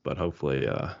this, but hopefully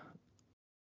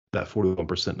that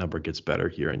 41% number gets better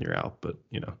year in, year out. But,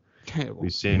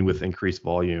 we've seen with increased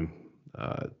volume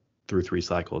through 3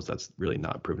 cycles, that's really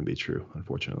not proven to be true,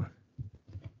 unfortunately.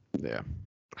 Yeah.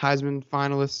 Heisman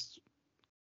finalists,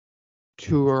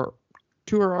 two are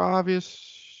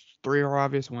obvious. 3 are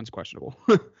obvious, one's questionable.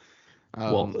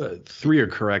 Well, 3 are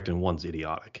correct and one's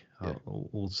idiotic. Yeah.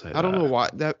 We'll say I that. don't know why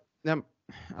that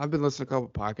I've been listening to a couple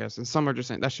podcasts, and some are just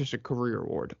saying that's just a career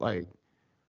award. Like,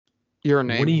 you're a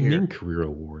name. What do you here. mean career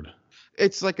award?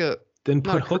 It's like a Then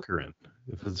put Hooker in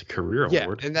if it's a career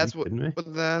award. and that's what.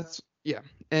 But that's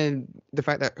and the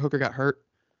fact that Hooker got hurt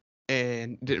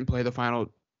and didn't play the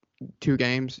final 2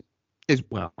 games is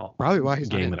probably why he's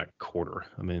not in. Game and a quarter.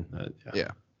 I mean,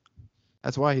 yeah,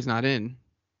 that's why he's not in.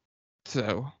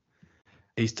 So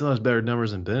he still has better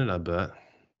numbers than Bennett, I bet.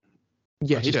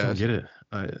 Yeah, he does. I just don't get it.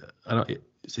 I don't.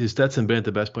 Is Stetson Bennett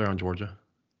the best player on Georgia?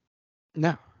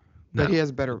 No, but he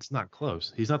has better. It's not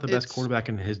close. He's not the best quarterback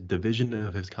in his division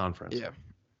of his conference. Yeah,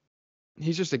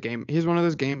 he's just he's one of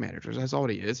those game managers. That's all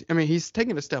he is. I mean, he's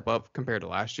taking a step up compared to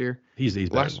last year. He's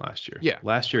better than last year. Yeah,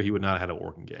 last year he would not have had a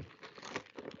working game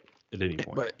at any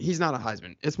point. But he's not a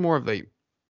Heisman. It's more of I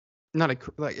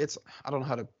don't know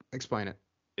how to explain it.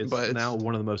 It's now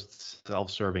one of the most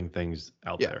self-serving things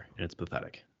out there, and it's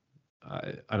pathetic.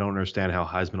 I don't understand how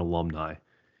Heisman alumni,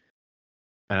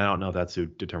 and I don't know if that's who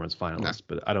determines finalists,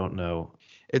 but I don't know.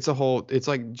 It's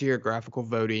like geographical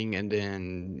voting, and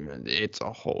then it's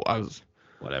a whole.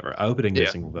 Whatever. I hope it didn't get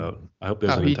a single vote. I hope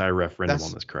there's an entire referendum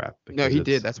on this crap. No, he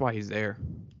did. That's why he's there.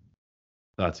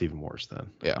 That's even worse then.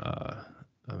 Yeah.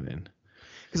 I mean,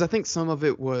 because I think some of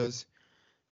it was.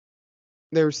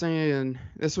 They were saying,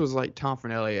 this was like Tom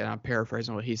Fornelli, and I'm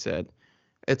paraphrasing what he said.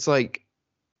 It's like,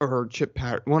 or Chip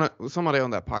Powder, somebody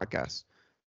on that podcast,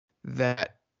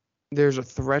 that there's a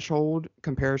threshold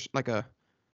comparison,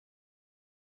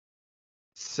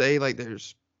 say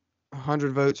there's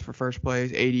 100 votes for first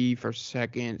place, 80 for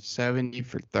second, 70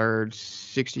 for third,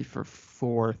 60 for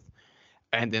fourth,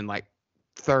 and then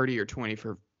 30 or 20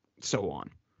 for so on.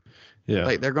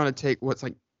 Yeah. They're going to take what's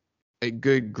a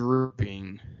good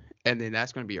grouping, and then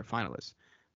that's going to be your finalist.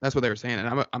 That's what they were saying,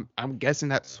 and I'm guessing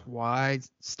that's why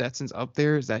Stetson's up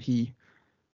there, is that he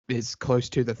is close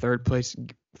to the third place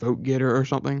vote getter or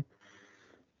something.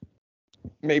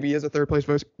 Maybe he is a third place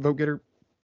vote getter,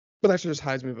 but that's just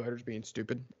Heisman voters being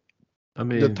stupid. I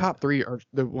mean, the top 3 are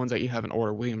the ones that you have in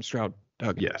order: Williams, Stroud,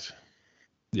 Duggan.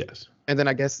 Yes. And then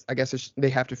I guess they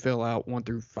have to fill out 1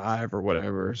 through 5 or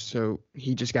whatever. So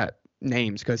he just got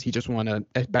names because he just won a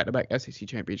back-to-back SEC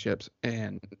championships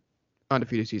and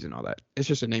undefeated season, all that. It's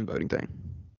just a name voting thing.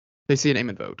 They see a name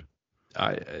and vote.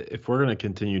 If we're going to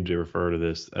continue to refer to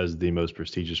this as the most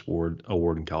prestigious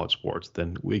award in college sports,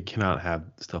 then we cannot have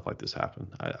stuff like this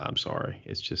happen. I'm sorry.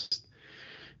 It's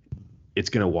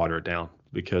going to water it down,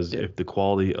 because if the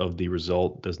quality of the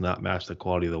result does not match the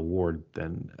quality of the award,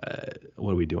 then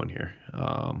what are we doing here?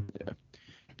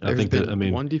 I think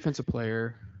one defensive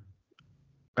player.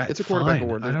 It's a quarterback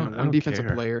award. There's been one defensive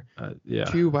player,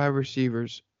 2 wide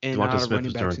receivers, and not a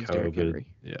running back since Derrick Henry.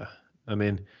 Yeah. I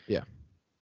mean,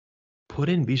 put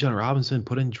in Bijan Robinson,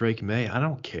 put in Drake May. I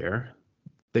don't care.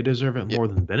 They deserve it more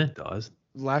than Bennett does.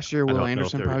 Last year, Will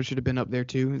Anderson probably should have been up there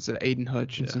too, instead of Aiden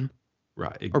Hutchinson. Yeah.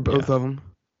 Right. Or both of them.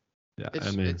 Yeah.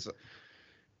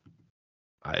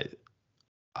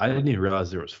 I didn't even realize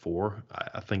there was 4.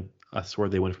 I swear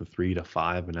they went from 3 to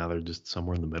 5, and now they're just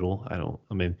somewhere in the middle.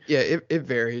 It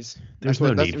varies. There's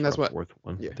no need for a 4th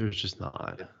one. Yeah. There's just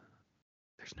not.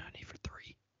 There's no need for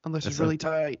 3 unless it's really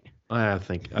tight. I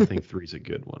think 3 is a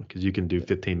good one, because you can do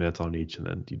 15 minutes on each, and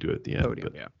then you do it at the end.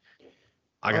 Podium,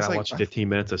 I gotta watch 15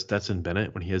 minutes of Stetson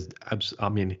Bennett when he has. I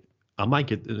mean, I might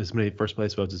get as many first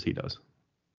place votes as he does.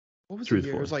 What was the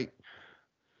year? It was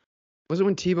was it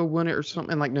when Tebow won it or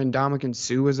something? Ndamukong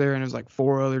Suh was there, and there's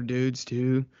 4 other dudes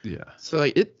too. Yeah.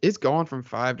 So it's gone from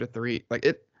 5 to 3.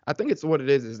 I think it's what it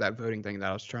is that voting thing that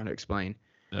I was trying to explain.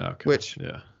 Okay. Which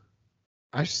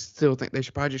I still think they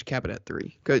should probably just cap it at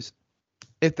 3, because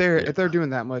if they're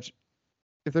doing that much,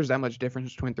 if there's that much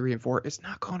difference between 3 and 4, it's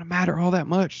not going to matter all that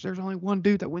much. There's only one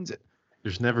dude that wins it.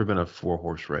 There's never been a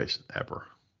 4-horse race ever.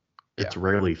 It's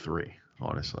rarely 3,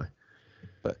 honestly.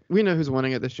 But we know who's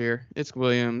winning it this year. It's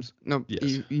Williams. No,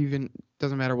 even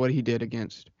doesn't matter what he did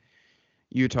against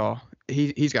Utah.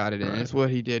 He's got it in. Right. It's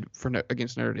what he did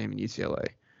against Notre Dame and UCLA.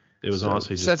 It was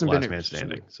honestly just Stetson last man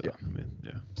standing. So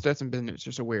Stetson Bennett's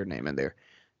just a weird name in there.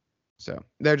 So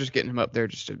they're just getting him up there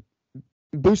just to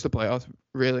boost the playoffs,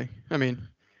 really. I mean,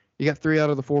 you got 3 out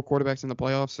of the 4 quarterbacks in the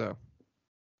playoffs, so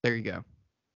there you go.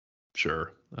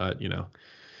 Sure.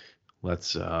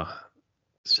 Let's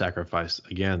sacrifice,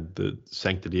 again, the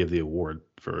sanctity of the award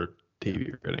for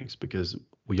TV ratings, because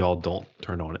we all don't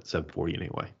turn on at 7:40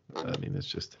 anyway. I mean, it's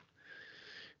just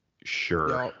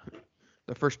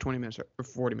the first 20 minutes or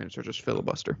 40 minutes are just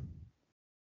filibuster.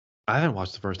 I haven't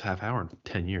watched the first half hour in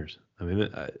 10 years. I mean,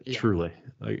 truly,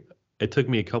 it took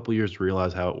me a couple years to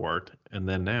realize how it worked, and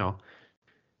then now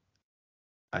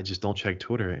I just don't check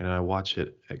Twitter, and I watch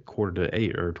it at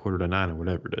 7:45 or 7:45 or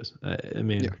whatever it is. I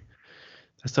mean, Yeah.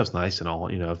 that stuff's nice and all.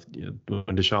 When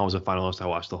Deshaun was a finalist, I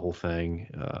watched the whole thing.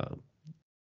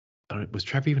 Was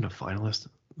Trevor even a finalist?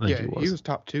 I think Yeah, he was.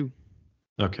 top 2.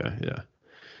 Okay, yeah.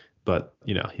 But,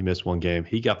 he missed one game.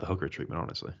 He got the Hooker treatment,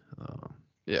 honestly.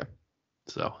 Yeah.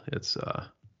 So it's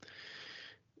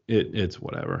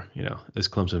whatever. As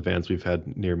Clemson fans, we've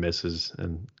had near misses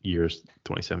in years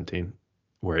 2017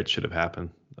 where it should have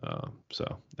happened.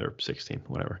 So they're 16,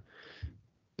 whatever.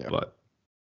 Yeah. But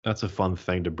that's a fun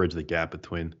thing to bridge the gap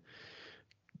between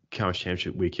Conference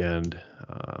Championship weekend.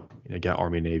 Got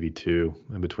Army Navy too,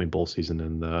 in between bowl season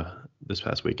and this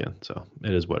past weekend. So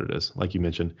it is what it is. Like you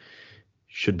mentioned,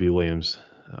 should be Williams.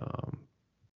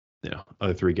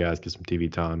 Other 3 guys get some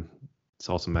TV time,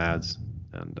 saw some ads,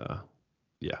 and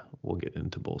we'll get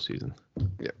into bowl season.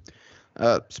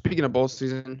 Yeah. Speaking of bowl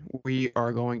season, we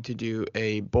are going to do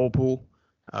a bowl pool.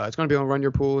 It's going to be on Run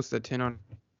Your Pool. It's the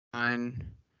 1009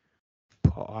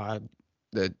 pod.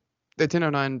 The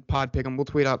 1009 pod pick 'em. We'll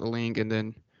tweet out the link, and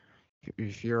then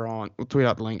we'll tweet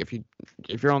out the link.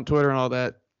 If you're on Twitter and all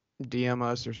that, DM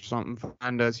us or something.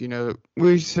 Find us.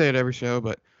 We say it every show,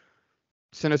 but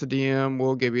send us a DM.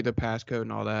 We'll give you the passcode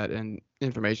and all that, and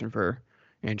information for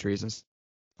entries and stuff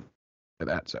like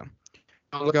that. So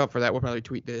look out for that. We'll probably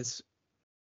tweet this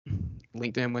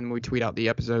LinkedIn when we tweet out the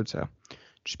episode. So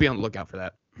just be on the lookout for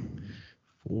that.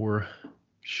 For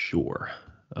sure.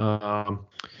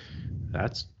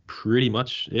 That's pretty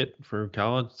much it for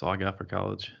college. That's all I got for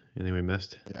college. Anything we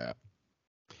missed? Yeah.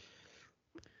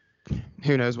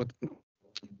 Who knows what?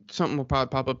 Something will probably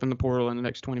pop up in the portal in the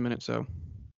next 20 minutes. So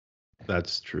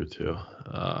that's true too.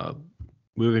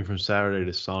 Moving from Saturday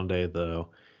to Sunday, though,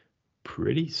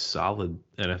 pretty solid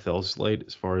NFL slate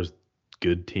as far as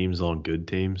good teams on good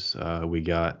teams. We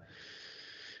got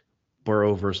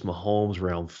Burrow versus Mahomes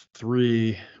round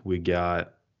 3. We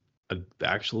got an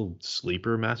actual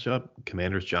sleeper matchup: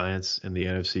 Commanders Giants in the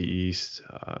NFC East.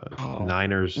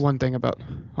 Niners. One thing about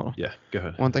yeah, go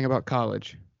ahead. One thing about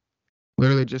college,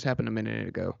 literally just happened a minute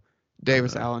ago.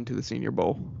 Davis Allen to the Senior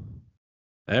Bowl.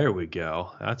 There we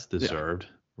go. That's deserved. Yeah.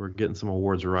 We're getting some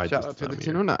awards right. Shout out to the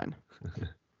 1009.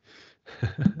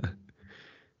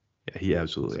 Yeah, he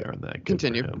absolutely earned that. Good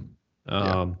Continue.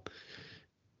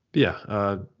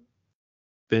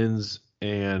 Fins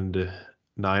and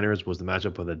Niners was the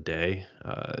matchup of the day.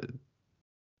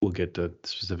 We'll get to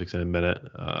specifics in a minute.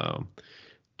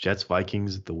 Jets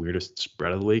Vikings, the weirdest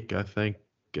spread of the week, I think.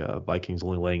 Vikings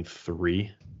only laying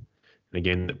 3 in a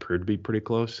game that proved to be pretty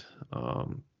close.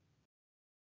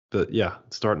 But yeah,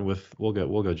 starting with we'll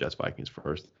go Jets Vikings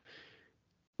first.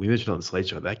 We mentioned on the Slate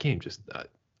Show that game just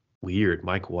weird.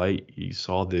 Mike White, you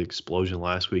saw the explosion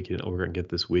last week, and we're gonna get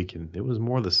this week, and it was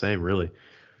more of the same really.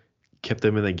 Kept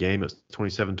them in the game. It was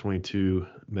 27-22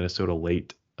 Minnesota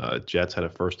late. Jets had a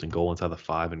 1st and goal inside the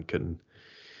 5 and couldn't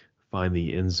find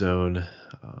the end zone.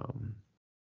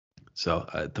 So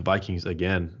the Vikings,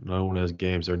 again, another one of those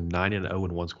games, they're 9-0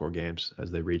 in one-score games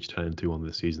as they reach 10-2 on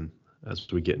the season. As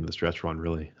we get into the stretch run,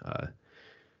 really.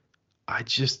 I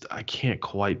can't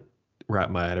quite wrap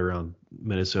my head around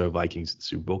Minnesota Vikings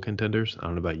Super Bowl contenders. I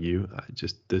don't know about you.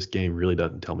 This game really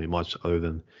doesn't tell me much other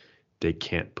than they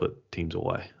can't put teams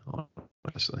away,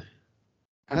 honestly.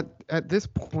 At this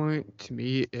point, to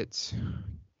me, it's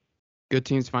good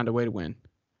teams find a way to win,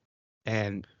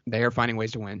 and they are finding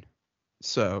ways to win.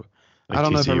 So like I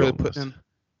don't know if I really put them.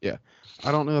 Yeah,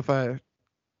 I don't know if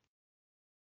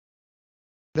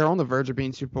they're on the verge of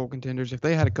being Super Bowl contenders. If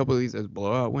they had a couple of these as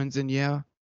blowout wins, then yeah.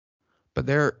 But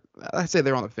I'd say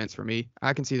they're on the fence for me.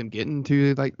 I can see them getting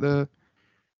to like the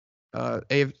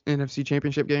NFC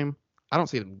Championship game. I don't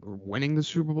see them winning the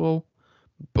Super Bowl,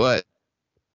 but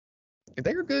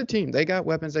they're a good team. They got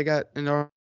weapons. They got an all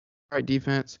right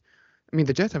defense. I mean,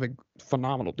 the Jets have a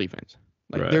phenomenal defense.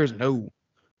 There's no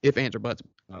ifs, ands, or buts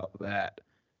about that.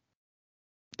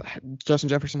 Justin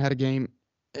Jefferson had a game.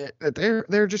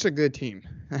 They're just a good team.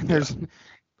 There's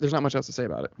not much else to say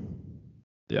about it.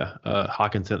 Yeah,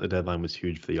 Hawkins at the deadline was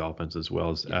huge for the offense as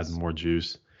well as adding more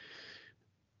juice.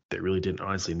 They really didn't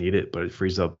honestly need it, but it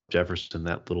frees up Jefferson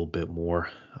that little bit more.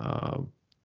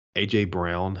 A.J.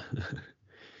 Brown.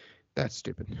 That's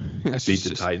stupid. Beat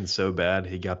the Titans so bad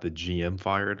he got the GM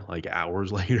fired like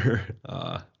hours later.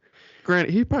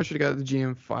 Granted, he probably should have got the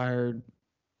GM fired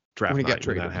draft when he night got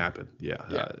traded. When that happened.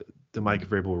 Yeah. The Mike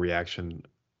Vrabel reaction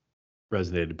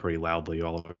resonated pretty loudly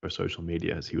all over social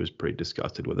media as he was pretty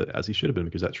disgusted with it, as he should have been,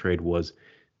 because that trade was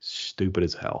stupid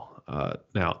as hell.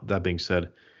 Now, that being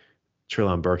said,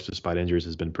 Treylon Burks, despite injuries,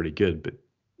 has been pretty good, but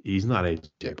He's not A.J.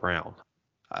 Yeah. Brown.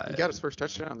 He got his first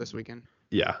touchdown this weekend.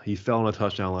 Yeah, he fell on a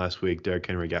touchdown last week. Derrick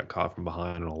Henry got caught from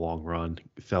behind on a long run.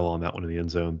 Fell on that one in the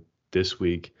end zone this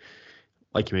week.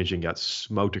 Like you mentioned, got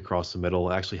smoked across the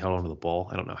middle. Actually held onto the ball.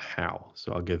 I don't know how,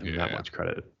 so I'll give him that much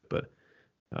credit. But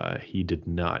he did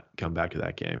not come back to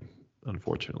that game,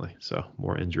 unfortunately. So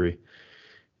more injury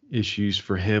issues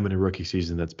for him in a rookie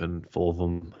season that's been full of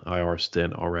them. IR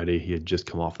stint already. He had just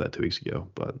come off that 2 weeks ago.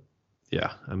 But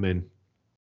yeah, I mean,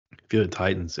 if you're the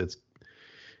Titans, it's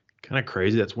kind of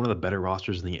crazy. That's one of the better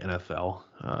rosters in the NFL.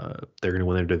 They're going to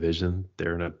win their division.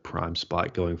 They're in a prime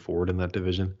spot going forward in that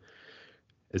division.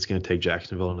 It's going to take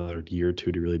Jacksonville another year or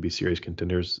two to really be serious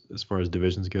contenders as far as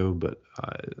divisions go. But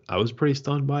I was pretty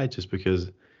stunned by it just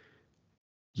because,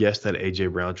 yes, that A.J.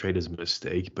 Brown trade is a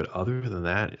mistake. But other than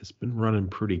that, it's been running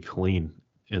pretty clean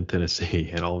in Tennessee.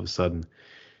 And all of a sudden,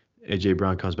 A.J.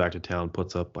 Brown comes back to town,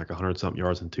 puts up like 100-something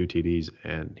yards and 2 TDs,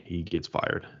 and he gets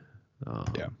fired.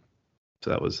 So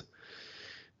that was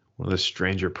one of the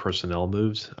stranger personnel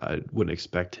moves. I wouldn't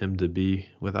expect him to be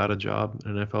without a job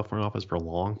in an NFL front office for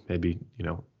long. Maybe,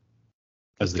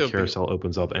 as the carousel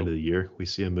opens up end of the year, we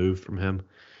see a move from him.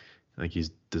 I think he's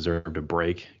deserved a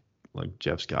break, like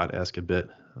Jeff Scott-esque a bit.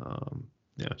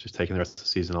 Just taking the rest of the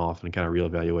season off and kind of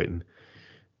reevaluating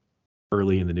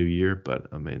early in the new year. But,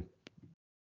 I mean,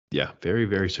 yeah, very,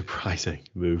 very surprising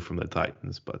move from the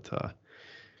Titans. But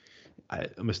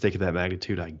a mistake of that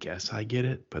magnitude, I guess I get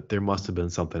it, but there must have been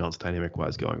something else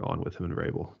dynamic-wise going on with him and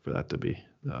Rabel for that to be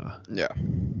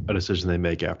a decision they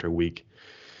make after week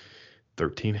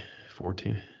 13,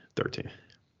 14, 13.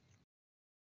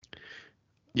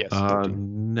 Yes.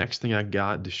 13. Next thing I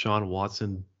got, Deshaun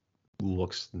Watson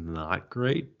looks not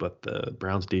great, but the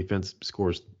Browns defense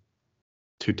scores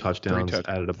 2 touchdowns,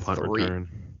 added a punt return.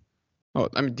 Oh,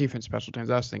 I mean, defense, special teams.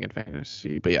 I was thinking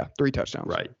fantasy, but yeah, 3 touchdowns.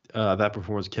 Right. That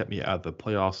performance kept me out of the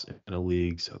playoffs in a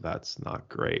league, so that's not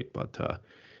great. But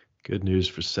good news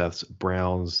for Seth's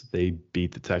Browns. They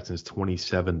beat the Texans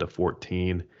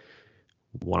 27-14.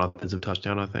 1 offensive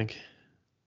touchdown, I think.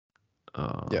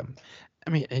 Yeah. I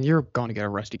mean, and you're going to get a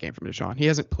rusty game from Deshaun. He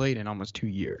hasn't played in almost 2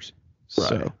 years.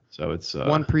 Right. So it's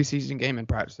 1 preseason game in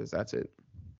practices. That's it.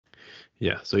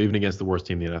 Yeah. So even against the worst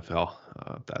team in the NFL,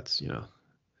 that's,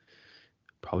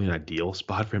 probably an ideal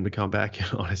spot for him to come back in,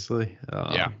 honestly.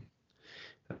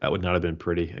 That would not have been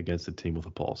pretty against a team with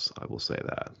a pulse. I will say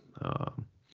that.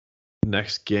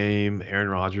 Next game, Aaron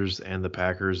Rodgers and the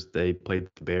Packers, they played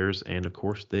the Bears, and of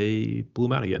course they blew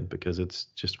them out again because it's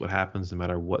just what happens no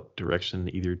matter what direction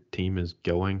either team is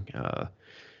going.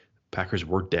 Packers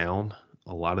were down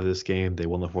a lot of this game. They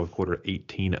won the fourth quarter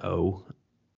 18-0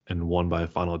 and won by a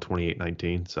final of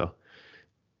 28-19. So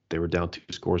they were down 2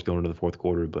 scores going into the fourth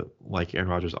quarter, but like Aaron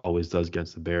Rodgers always does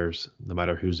against the Bears, no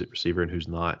matter who's at receiver and who's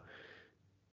not,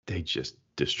 they just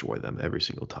destroy them every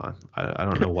single time. I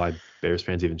don't know why Bears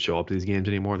fans even show up to these games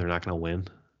anymore. They're not going to win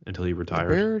until he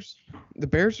retires. The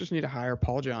Bears just need to hire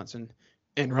Paul Johnson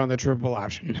and run the triple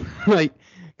option,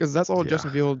 because that's all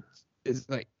Justin Fields is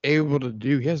able to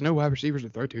do. He has no wide receivers to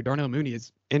throw to. Darnell Mooney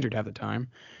is injured half the time.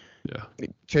 Yeah.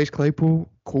 Chase Claypool,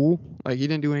 cool. He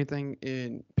didn't do anything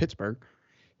in Pittsburgh.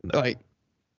 No.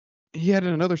 He had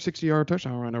another 60-yard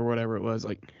touchdown run or whatever it was.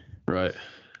 Right.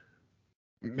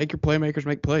 Make your playmakers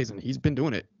make plays, and he's been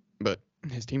doing it, but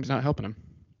his team's not helping him.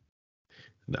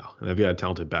 No, and they've got a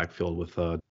talented backfield with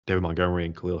David Montgomery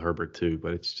and Khalil Herbert too,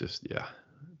 but it's just,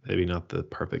 maybe not the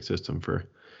perfect system for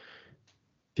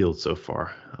Fields so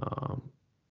far.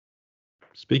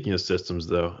 Speaking of systems,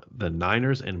 though, the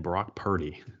Niners and Brock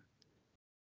Purdy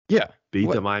beat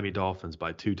the Miami Dolphins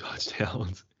by 2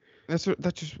 touchdowns. That's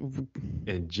just.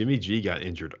 And Jimmy G got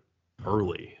injured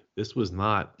early. This was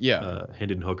not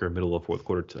Hendon Hooker middle of fourth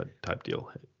quarter type deal.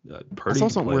 Purdy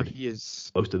played where he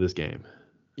is most of this game.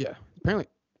 Yeah, apparently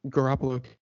Garoppolo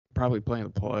probably playing the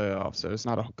playoffs, so it's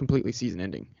not a completely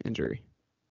season-ending injury.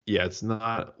 Yeah, it's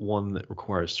not one that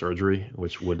requires surgery,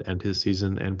 which would end his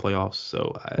season and playoffs.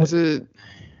 So was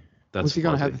he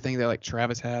going to have the thing that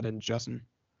Travis had and Justin?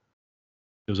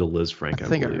 It was a Liz Frank, I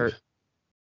think believe. I heard.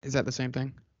 Is that the same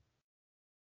thing?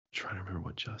 Trying to remember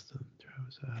what Justin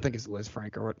Travis had. I think it's Liz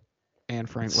Frank or Anne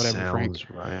Frank, whatever Frank.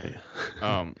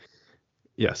 Right.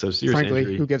 Yeah, so serious frankly,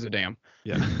 injury. Who gives a damn?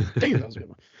 Yeah. Damn, that was a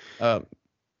good one.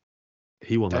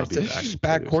 He will not be back. It's just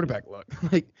bad quarterback luck.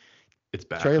 It's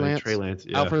bad. Trey Lance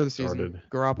out for the season.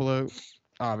 Garoppolo,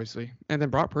 obviously. And then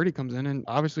Brock Purdy comes in and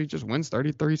obviously just wins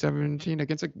 30-17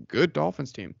 against a good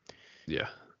Dolphins team. Yeah.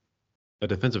 A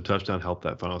defensive touchdown helped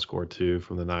that final score too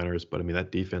from the Niners, but I mean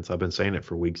that defense, I've been saying it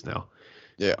for weeks now,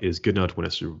 is good enough to win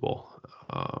a Super Bowl.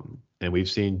 And we've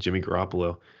seen Jimmy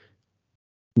Garoppolo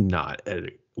not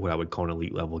at what I would call an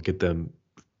elite level get them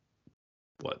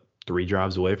 3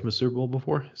 drives away from a Super Bowl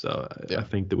before. So I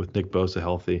think that with Nick Bosa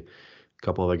healthy, a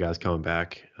couple other guys coming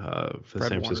back for the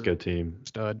San Francisco team.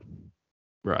 Stud.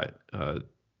 Right.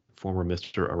 Former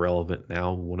Mr. Irrelevant,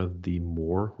 now one of the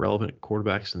more relevant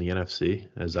quarterbacks in the NFC,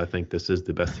 as I think this is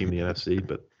the best team in the NFC,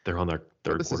 but they're on their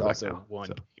third quarterback now.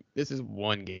 This is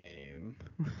one game.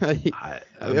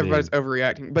 Everybody's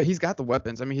overreacting, but he's got the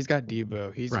weapons. I mean, he's got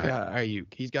Debo, he's got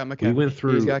Ayuk, he's got McCaffrey, we went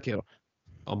through he's got Kittle.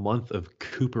 A month of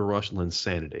Cooper Rush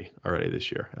insanity already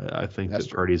this year. I think that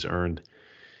Purdy's earned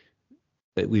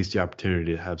at least the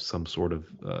opportunity to have some sort of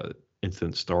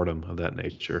instant stardom of that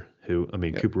nature.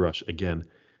 Cooper Rush, again,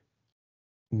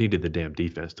 needed the damn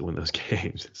defense to win those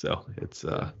games. So it's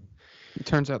it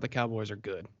turns out the Cowboys are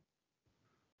good.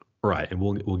 Right, and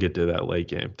we'll get to that late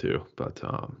game too. But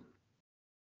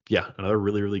another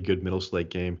really, really good middle slate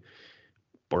game.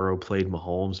 Burrow played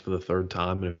Mahomes for the third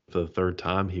time, and for the third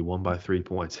time he won by 3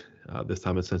 points. This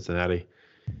time in Cincinnati.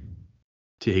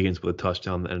 T. Higgins with a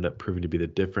touchdown that ended up proving to be the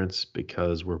difference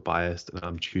because we're biased and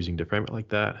I'm choosing to frame it like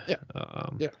that. Yeah,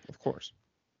 of course.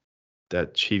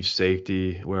 That Chiefs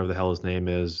safety, whatever the hell his name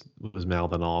is, was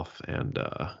mouthing off, and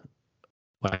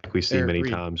like we see many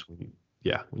times when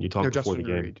you talk before the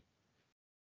game.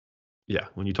 Yeah,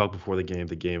 when you talk before the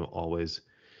game always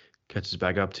catches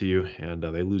back up to you, and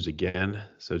they lose again.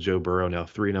 So Joe Burrow now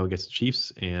 3-0 against the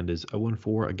Chiefs and is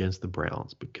 0-4 against the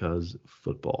Browns because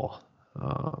football.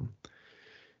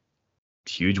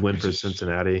 Huge win for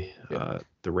Cincinnati.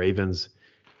 The Ravens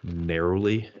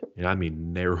narrowly, and I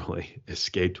mean narrowly,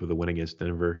 escaped with a win against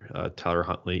Denver. Tyler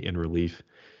Huntley in relief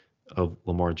of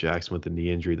Lamar Jackson with the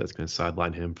knee injury that's going to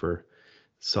sideline him for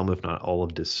some, if not all,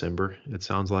 of December, it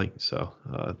sounds like. So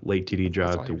late TD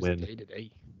drive to win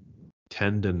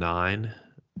 10-9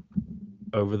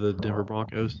 over the Denver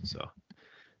Broncos. So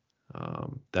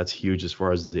that's huge as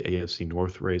far as the AFC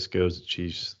North race goes.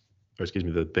 The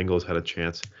Bengals had a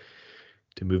chance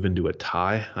to move into a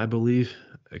tie, I believe,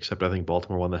 except I think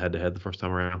Baltimore won the head-to-head the first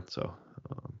time around. So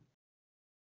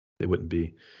they wouldn't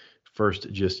be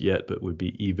first just yet, but would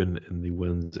be even in the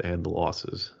wins and the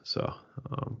losses. So,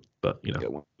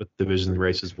 with division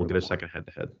races, we'll get a second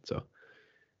head-to-head. So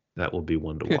that will be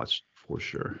one to watch for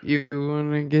sure. You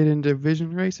want to get into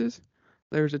division races?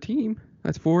 There's a team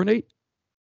that's 4-8.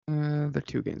 They're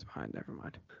 2 games behind. Never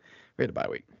mind. We had a bye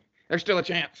week. There's still a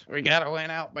chance. We got to win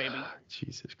out, baby.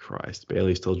 Jesus Christ.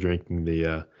 Bailey's still drinking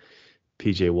the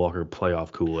P.J. Walker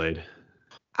playoff Kool-Aid.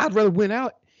 I'd rather win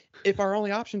out if our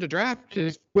only option to draft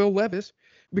is Will Levis,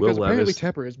 because apparently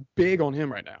Tepper is big on him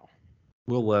right now.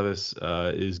 Will Levis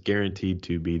is guaranteed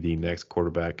to be the next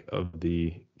quarterback of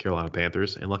the Carolina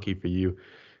Panthers. And lucky for you,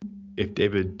 if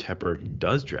David Tepper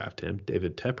does draft him,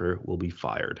 David Tepper will be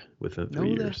fired within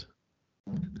 3 years.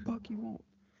 Fuck, you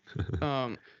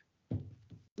won't.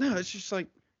 No, it's just like,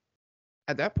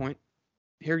 at that point,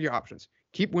 here are your options.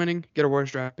 Keep winning, get a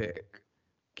worst draft pick.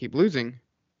 Keep losing,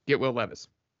 get Will Levis.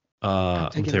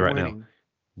 I'm going to tell you right now.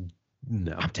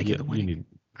 No. I'm taking the winning.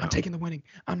 I'm taking the winning.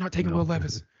 I'm not taking Will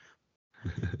Levis. I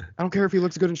don't care if he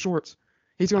looks good in shorts.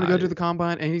 He's going to go to the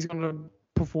combine, and he's going to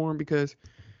perform because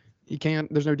he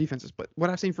can't. There's no defenses. But what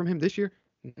I've seen from him this year,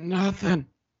 nothing.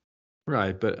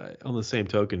 Right, but on the same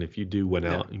token, if you do win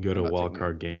out and go to a wild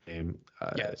card game,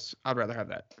 yes, I'd rather have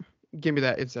that. Give me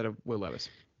that instead of Will Levis.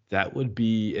 That would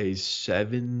be a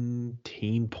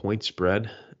 17-point spread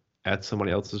at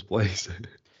somebody else's place.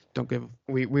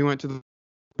 We went to the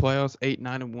playoffs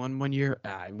 8-9-1 one year.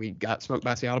 We got smoked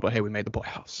by Seattle, but hey, we made the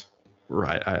playoffs.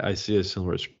 Right, I see a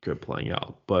similar script playing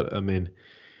out, but I mean,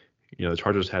 the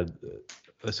Chargers had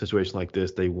a situation like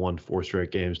this. They won 4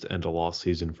 straight games to end a lost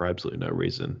season for absolutely no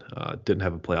reason. Didn't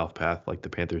have a playoff path like the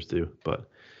Panthers do, but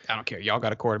I don't care. Y'all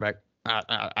got a quarterback.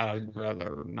 I'd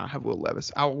rather not have Will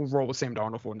Levis. I'll roll with Sam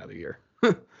Darnold for another year.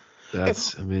 We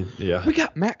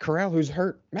got Matt Corral who's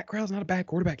hurt. Matt Corral's not a bad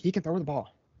quarterback. He can throw the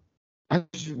ball.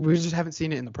 We just haven't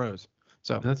seen it in the pros.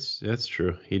 So that's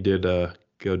true. He did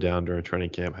go down during training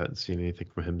camp. Hadn't seen anything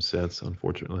from him since,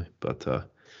 unfortunately. But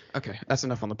okay, that's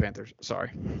enough on the Panthers. Sorry.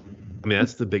 I mean,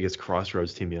 that's the biggest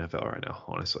crossroads team in the NFL right now,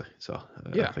 honestly. So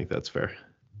I think that's fair.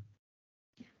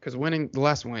 Because the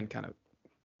last win kind of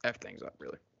F things up,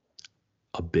 really.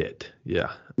 A bit,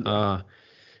 yeah.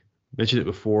 Mentioned it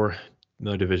before.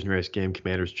 Another division race game,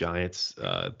 Commanders-Giants.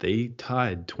 They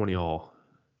tied 20-all.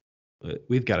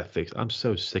 We've got to fix. I'm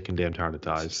so sick and damn tired of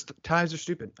ties. Ties are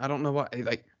stupid. I don't know why.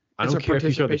 I don't care if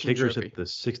you throw the kickers at the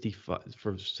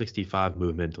 65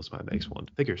 movement until somebody makes one.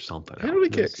 Figure something out. Penalty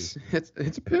kicks.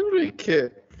 It's a penalty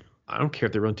kick. I don't care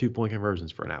if they run 2-point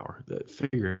conversions for an hour.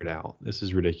 Figure it out. This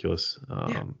is ridiculous.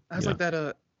 That's like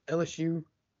that LSU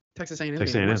Texas A&M.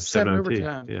 Texas A&M 7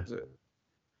 overtime. Yeah.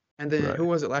 And then Right. who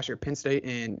was it last year? Penn State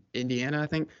and Indiana, I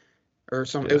think, or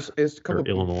some. Yeah. It was a couple Or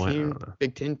Illinois. I don't know.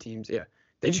 Big Ten teams. Yeah,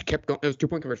 they just kept going. It was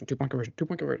 2-point conversion, 2-point conversion,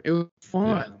 2-point conversion. It was fun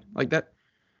Yeah. like that.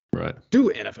 Right. Do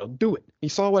it, NFL. Do it. You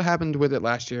saw what happened with it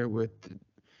last year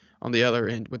on the other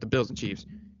end with the Bills and Chiefs.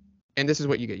 And this is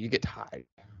what you get. You get tied.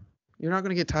 You're not going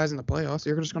to get ties in the playoffs.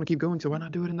 You're just going to keep going. So why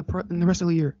not do it in the rest of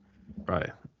the year?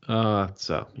 Right.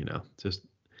 So, just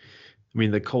I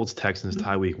mean, the Colts Texans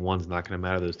tie week 1's not going to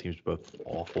matter. Those teams are both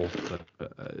awful.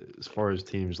 But as far as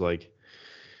teams like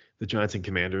the Giants and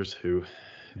Commanders, who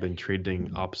have been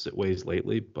treating opposite ways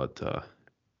lately, but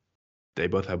they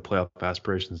both have playoff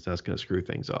aspirations, and that's going to screw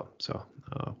things up. So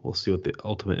we'll see what the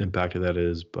ultimate impact of that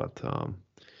is. But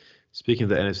speaking of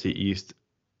the NFC East,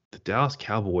 the Dallas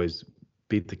Cowboys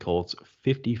beat the Colts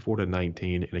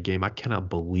 54-19 in a game I cannot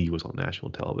believe was on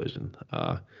national television.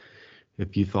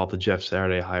 If you thought the Jeff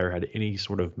Saturday hire had any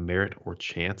sort of merit or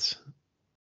chance,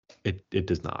 it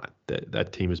does not.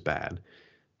 That team is bad.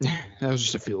 That was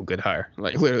just a feel-good hire.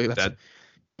 Like, literally, That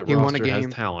he won a roster game.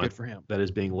 has talent Good for him. that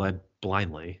is being led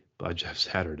blindly by Jeff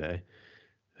Saturday,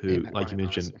 who, Amen, like you Ryan,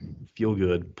 mentioned, honestly. feel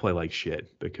good, play like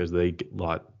shit because they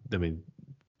got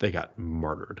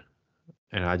murdered.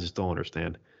 And I just don't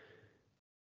understand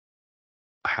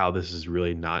how this has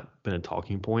really not been a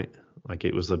talking point. Like,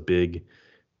 it was a big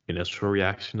initial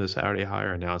reaction to the Saturday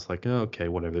hire, and now it's like, oh, okay,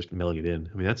 whatever, they're mailing it in.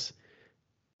 I mean, that's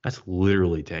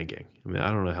literally tanking. I mean, I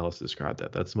don't know how else to describe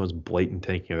that. That's the most blatant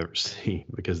tanking I've ever seen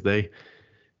because they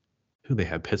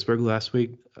had Pittsburgh last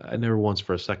week. I never once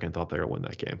for a second thought they were going to win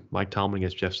that game. Mike Tomlin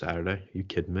against Jeff Saturday. Are you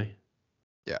kidding me?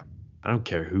 Yeah. I don't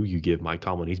care who you give Mike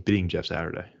Tomlin. He's beating Jeff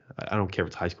Saturday. I don't care if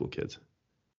it's high school kids.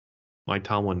 Mike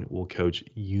Tomlin will coach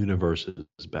universes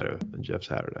better than Jeff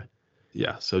Saturday.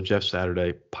 Yeah, so Jeff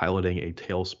Saturday piloting a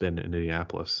tailspin in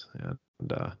Indianapolis. And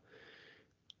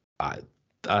I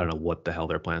don't know what the hell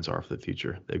their plans are for the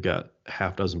future. They've got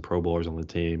half dozen Pro Bowlers on the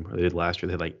team. Or they did last year.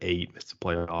 They had like 8 missed the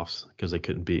playoffs because they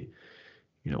couldn't beat,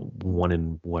 one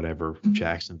in whatever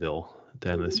Jacksonville at the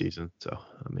end of the season. So,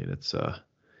 I mean,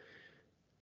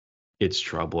 it's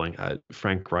troubling.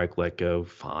 Frank Reich let go,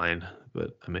 fine.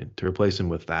 But, I mean, to replace him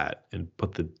with that and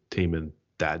put the team in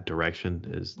that direction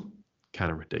is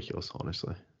kind of ridiculous,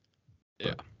 honestly.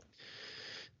 Yeah. But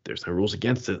there's no rules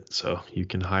against it, so you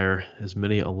can hire as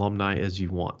many alumni as you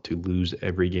want to lose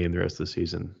every game the rest of the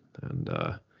season and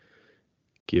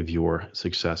give your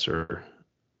successor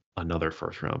another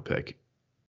first-round pick.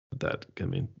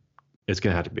 It's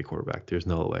going to have to be a quarterback. There's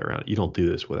no way around it. You don't do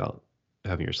this without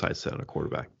having your sights set on a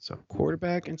quarterback. So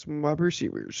quarterback and some wide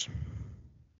receivers.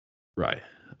 Right.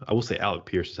 I will say Alec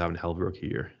Pierce is having a hell of a rookie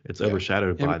year. It's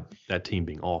overshadowed by that team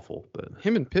being awful, but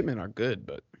him and Pittman are good,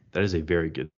 but that is a very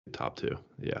good top 2.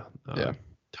 Yeah.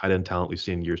 Tight end talent we've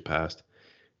seen in years past,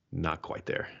 not quite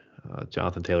there.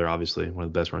 Jonathan Taylor, obviously one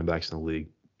of the best running backs in the league.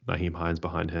 Naheem Hines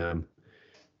behind him.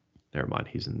 Never mind,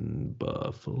 he's in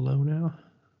Buffalo now.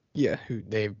 Yeah, who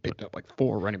they've picked up like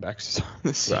 4 running backs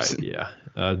this season. Right.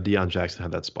 Yeah. Deion Jackson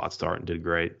had that spot start and did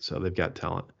great, so they've got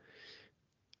talent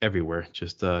everywhere,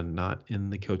 just not in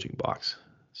the coaching box.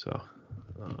 So,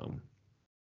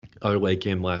 other late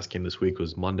game, last game this week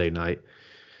was Monday night.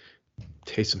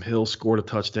 Taysom Hill scored a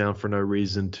touchdown for no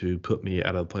reason to put me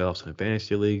out of the playoffs in a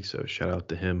fantasy league. So shout out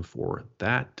to him for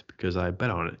that because I bet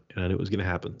on it and I knew it was going to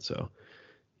happen. So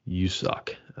you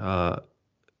suck.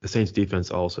 The Saints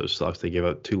defense also sucks. They gave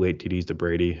up 2 late TDs to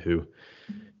Brady, who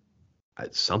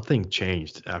something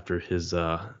changed after his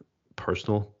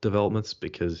personal developments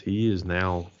because he is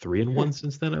now 3-1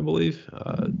 since then, I believe.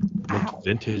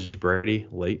 Vintage Brady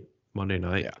late Monday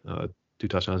night. Yeah. 2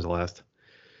 touchdowns in the last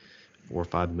 4 or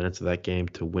 5 minutes of that game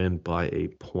to win by a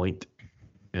point.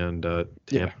 And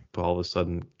Tampa all of a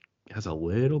sudden has a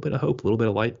little bit of hope, a little bit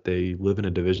of light. They live in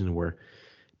a division where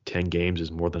 10 games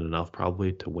is more than enough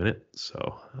probably to win it.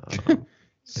 So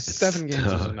 7 games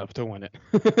is enough to win it.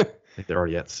 I think they're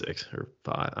already at 6 or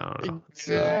 5. I don't know.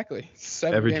 Exactly.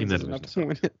 7 games is enough to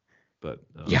win it. But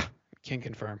can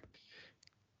confirm.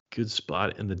 Good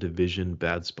spot in the division,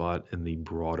 bad spot in the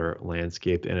broader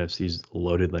landscape. The NFC's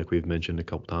loaded, like we've mentioned a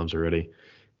couple times already.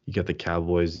 You got the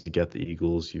Cowboys, you got the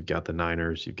Eagles, you've got the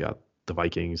Niners, you've got the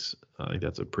Vikings. I think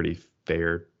that's a pretty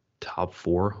fair top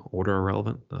 4 order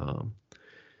irrelevant.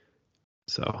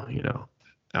 So,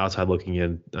 outside looking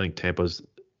in, I think Tampa's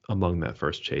among that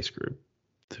first chase group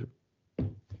too.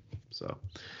 So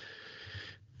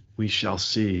we shall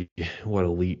see what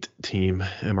elite team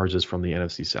emerges from the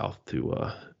NFC South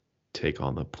to take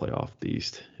on the playoff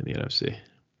East in the NFC.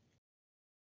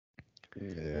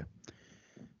 Yeah.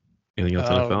 Anything else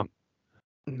NFL?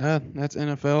 No, that's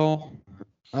NFL.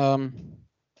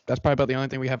 That's probably about the only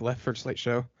thing we have left for Slate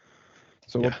Show.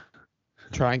 So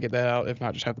try and get that out. If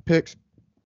not, just have the picks.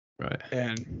 Right.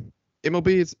 And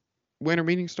MLB's winter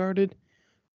meeting started,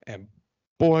 and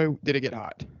boy, did it get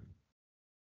hot.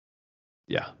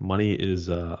 Yeah, money is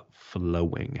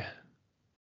flowing.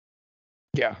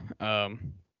 Yeah.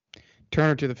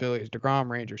 Turner to the Phillies, DeGrom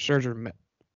Rangers, Scherzer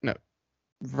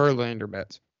Verlander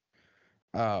Mets.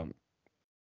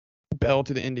 Bell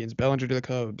to the Indians, Bellinger to the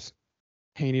Cubs,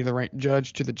 Haney to the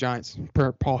Judge to the Giants.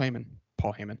 Paul Heyman.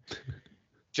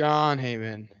 John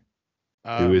Heyman.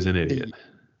 Who is an idiot?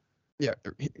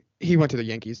 He went to the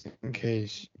Yankees in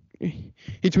case he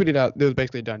tweeted out there was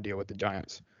basically a done deal with the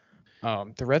Giants.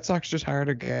 The Red Sox just signed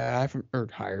a guy from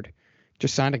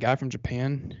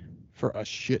Japan for a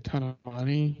shit ton of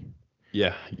money.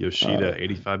 Yeah, Yoshida,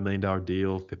 $85 million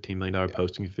deal, $15 million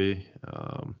posting fee.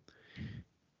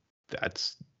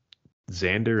 That's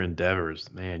Xander and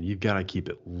Devers. Man, you've got to keep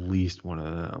at least one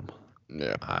of them.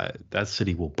 Yeah. That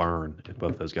city will burn if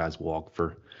both those guys walk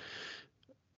for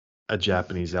a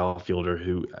Japanese outfielder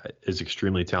who is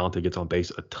extremely talented, gets on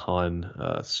base a ton,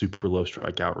 super low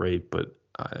strikeout rate, but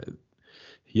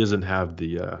he doesn't have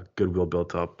the goodwill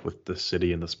built up with the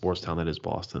city and the sports town that is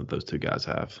Boston that those two guys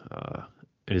have.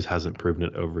 It just hasn't proven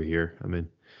it over here. I mean,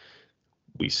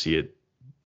 we see it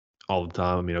all the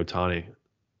time. I mean, Ohtani,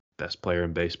 best player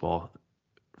in baseball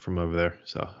from over there.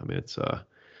 So, I mean, it's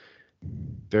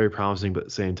very promising, but at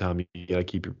the same time, you got to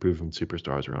keep your proven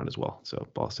superstars around as well. So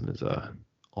Boston is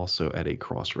also at a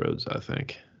crossroads, I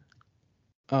think.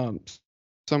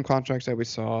 Some contracts that we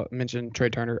saw mentioned Trey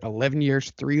Turner, 11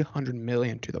 years, $300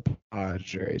 million to the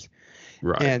Padres.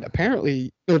 Right. And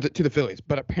apparently, to the Phillies,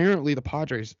 but apparently the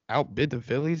Padres outbid the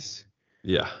Phillies.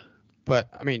 Yeah. But,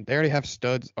 I mean, they already have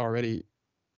studs already.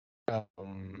 They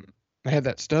had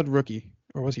that stud rookie,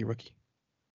 or was he rookie?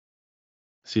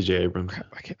 C.J. Abrams.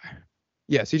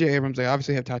 Yeah, C.J. Abrams. They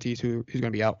obviously have Tatis, who's going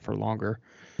to be out for longer.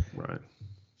 Right.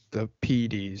 The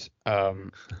PDs.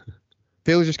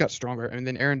 Phillies just got stronger, and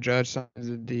then Aaron Judge signed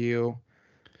a deal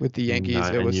with the Yankees.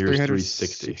 It was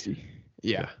 $360.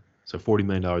 Yeah. So $40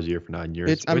 million a year for 9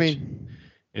 years.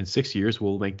 In 6 years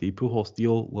will make the Pujols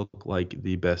deal look like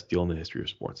the best deal in the history of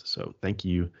sports. So thank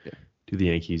you to the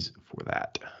Yankees for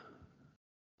that.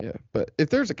 Yeah, but if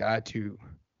there's a guy to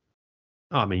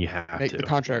you have make to the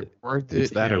contract worth it.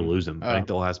 It's that or lose him. I think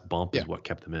the last bump is what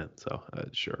kept him in. So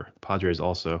sure, the Padres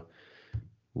also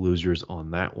losers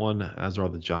on that one, as are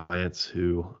the Giants,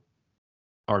 who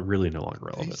are really no longer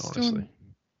relevant, honestly.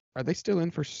 Are they still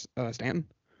in for Stanton?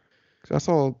 Because I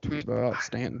saw a tweet about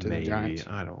Stanton to the Giants.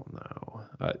 I don't know.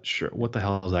 Sure. What the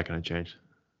hell is that going to change?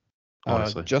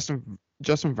 Honestly. Justin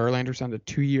Verlander signed a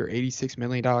 2-year, $86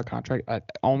 million contract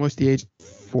at almost the age of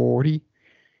 40.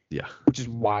 Yeah. Which is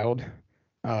wild.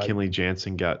 Kenley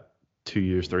Jansen got 2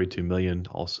 years, $32 million,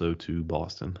 also to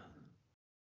Boston.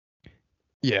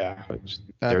 Yeah.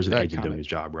 There's an agent doing his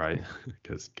job, right?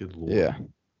 Because good lord. Yeah.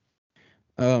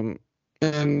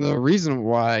 And the reason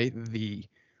why the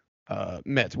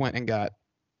Mets went and got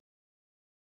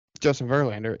Justin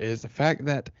Verlander is the fact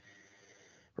that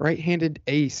right-handed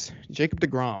ace Jacob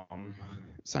deGrom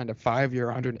signed a 5-year,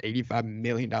 $185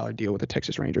 million deal with the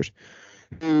Texas Rangers.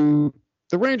 The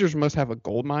Rangers must have a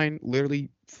gold mine literally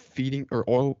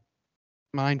oil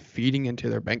mine feeding into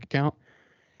their bank account.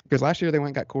 Because last year they went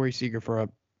and got Corey Seager for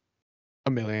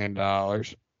 $1 million,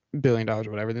 $1 billion, or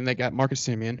whatever. Then they got Marcus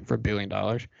Semien for $1 billion.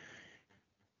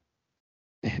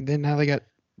 And then now they got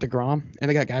DeGrom. And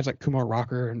they got guys like Kumar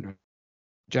Rocker and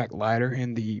Jack Leiter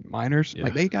in the minors. Yeah.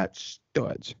 Like, they got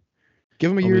studs.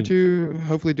 Give them a year or two.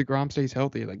 Hopefully DeGrom stays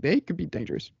healthy. Like, they could be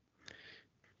dangerous.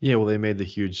 Yeah, well, they made the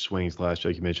huge swings last year.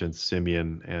 Like you mentioned,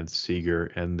 Semien and Seager,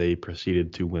 and they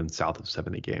proceeded to win south of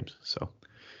 70 games. So,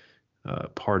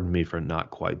 pardon me for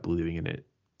not quite believing in it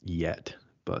yet.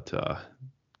 But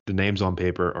the names on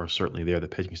paper are certainly there. The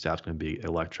pitching staff's going to be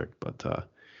electric. But,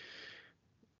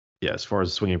 as far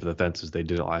as swinging for the fences, they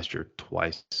did it last year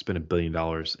twice, spent $1 billion,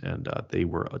 and they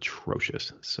were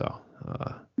atrocious. So,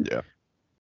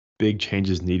 big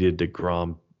changes needed.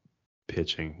 DeGrom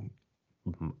pitching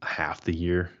half the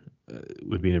year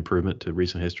would be an improvement to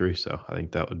recent history. So I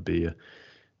think that would be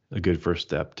a good first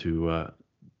step to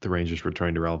the Rangers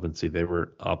returning to relevancy. They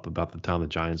were up about the time the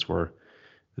Giants were,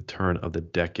 the turn of the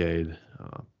decade.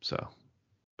 So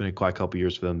been quite a couple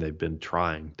years for them. They've been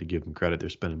trying to give them credit. They're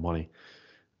spending money,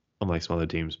 unlike some other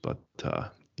teams. But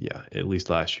at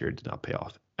least last year it did not pay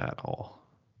off at all.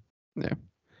 Yeah.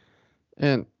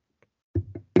 And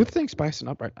with things spicing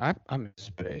up, right? I miss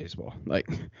baseball. Like,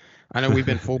 I know we've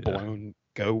been full blown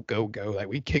go. Like,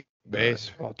 we kicked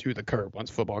baseball to the curb once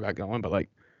football got going, but like,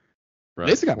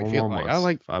 this got me feeling like I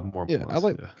like 5 more months. I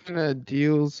like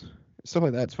deals, stuff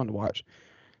like that. It's fun to watch.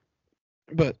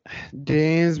 But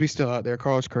Dansby's still out there.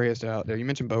 Carlos Correa's still out there. You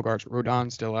mentioned Bogarts.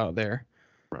 Rodon's still out there.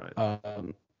 Right.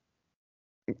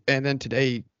 And then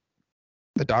today,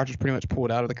 the Dodgers pretty much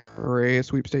pulled out of the Correa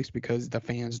sweepstakes because the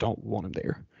fans don't want him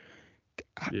there.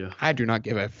 Yeah. I do not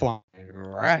give a flying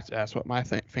rat's ass what my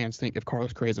fans think if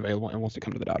Carlos Correa is available and wants to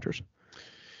come to the Dodgers.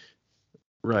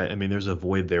 Right. I mean, there's a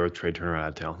void there with Trey Turner out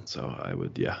of town, so I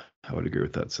would agree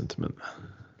with that sentiment.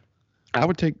 I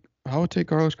would take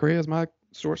Carlos Correa as my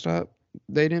shortstop.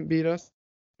 They didn't beat us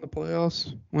in the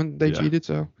playoffs when they cheated,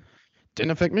 so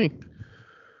didn't affect me.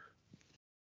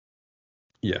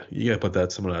 Yeah, you got to put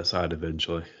that someone aside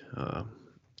eventually. I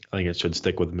think it should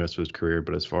stick with him the rest of his career,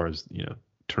 but as far as,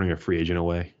 turning a free agent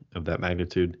away of that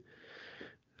magnitude,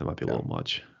 that might be a little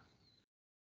much.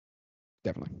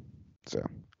 Definitely. So,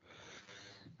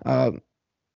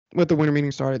 with the winter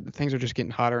meeting started, things are just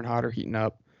getting hotter and hotter, heating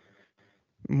up.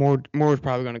 More is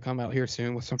probably going to come out here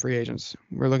soon with some free agents.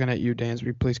 We're looking at you,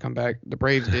 Dansby. Please come back. The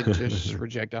Braves did just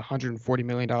reject a $140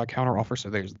 million counteroffer, so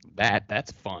there's that.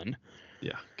 That's fun.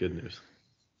 Yeah, good news.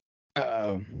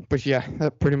 But yeah,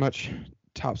 that pretty much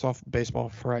tops off baseball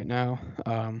for right now.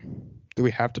 Do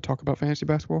we have to talk about fantasy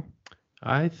basketball?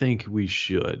 I think we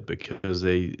should, because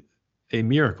a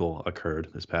miracle occurred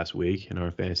this past week in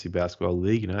our fantasy basketball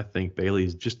league, and I think Bailey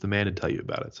is just the man to tell you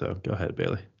about it. So go ahead,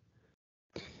 Bailey.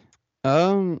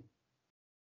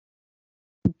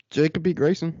 Jacob beat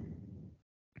Grayson.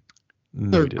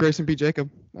 No, Grayson beat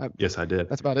Jacob. Yes, I did.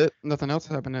 That's about it. Nothing else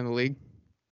happened in the league.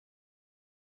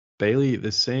 Bailey,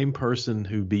 the same person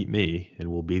who beat me and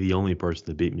will be the only person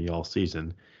to beat me all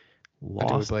season,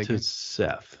 lost to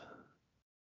Seth,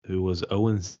 who was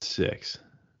 0-6.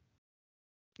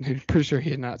 I'm pretty sure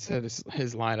he had not said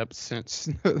his lineup since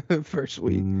the first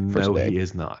week. No, he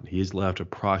is not. He has left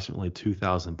approximately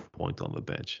 2,000 points on the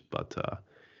bench, but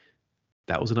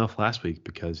that was enough last week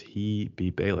because he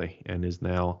beat Bailey and is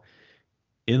now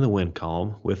in the win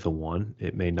column with a 1.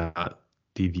 It may not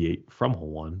deviate from a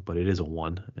 1, but it is a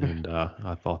 1, and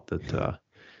I thought that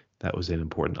that was an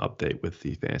important update with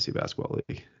the fantasy basketball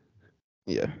league.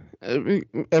 Yeah,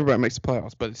 everybody makes the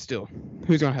playoffs, but it's still,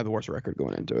 who's going to have the worst record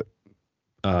going into it?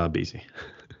 BC.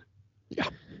 Yeah.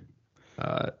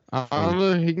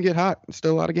 He can get hot.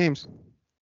 Still a lot of games.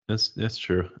 That's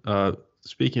true.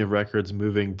 Speaking of records,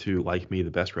 moving to, like me,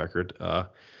 the best record.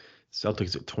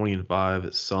 Celtics at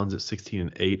 20-5, Suns at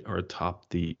 16-8 are atop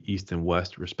the East and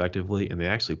West respectively, and they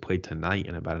actually play tonight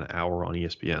in about an hour on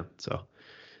ESPN. So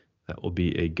that will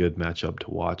be a good matchup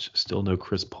to watch. Still no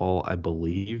Chris Paul, I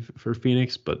believe, for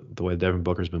Phoenix, but the way Devin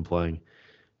Booker's been playing,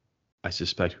 I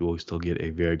suspect we will still get a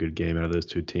very good game out of those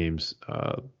two teams.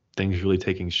 Things really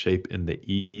taking shape in the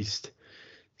East.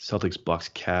 Celtics, Bucks,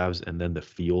 Cavs, and then the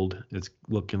field is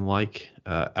looking like.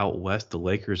 Out West, the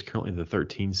Lakers currently the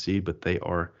 13 seed, but they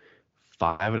are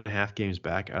 5.5 games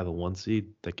back out of the 1 seed.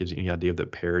 That gives you any idea of the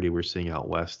parity we're seeing out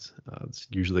West. It's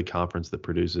usually the conference that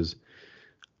produces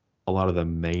a lot of the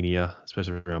mania,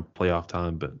 especially around playoff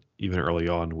time. But even early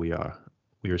on, we are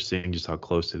seeing just how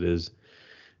close it is.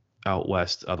 Out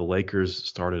West, the Lakers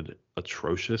started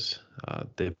atrocious.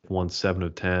 They've won 7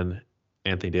 of 10.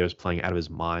 Anthony Davis playing out of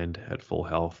his mind at full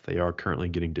health. They are currently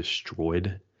getting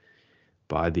destroyed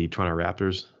by the Toronto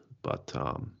Raptors. But,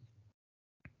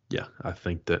 yeah, I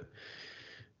think that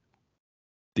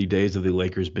the days of the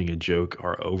Lakers being a joke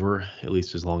are over, at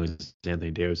least as long as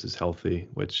Anthony Davis is healthy,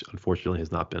 which unfortunately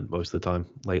has not been most of the time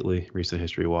lately, recent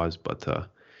history-wise. But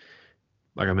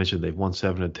like I mentioned, they've won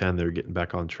 7 of 10. They're getting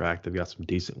back on track. They've got some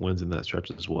decent wins in that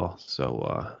stretch as well.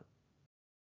 So,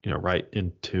 right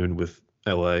in tune with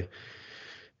L.A.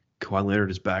 Kawhi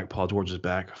Leonard is back. Paul George is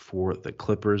back for the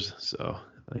Clippers. So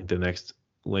I think the next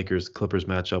Lakers-Clippers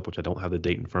matchup, which I don't have the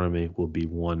date in front of me, will be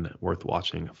one worth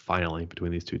watching finally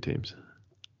between these two teams.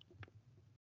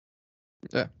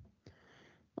 Yeah.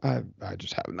 I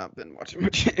just have not been watching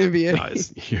much NBA.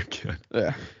 Nice. You're good.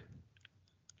 Yeah.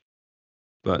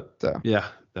 But, yeah,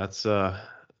 that's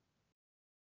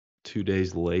 2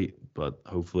 days late, but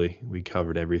hopefully we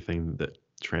covered everything that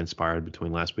transpired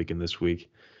between last week and this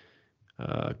week.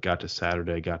 Got to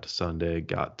Saturday, got to Sunday,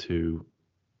 got to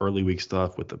early week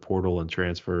stuff with the portal and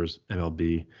transfers,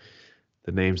 MLB,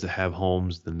 the names that have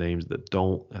homes, the names that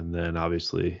don't, and then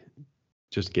obviously,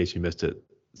 just in case you missed it,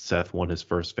 Seth won his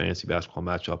first fantasy basketball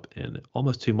matchup in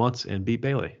almost 2 months and beat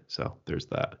Bailey. So there's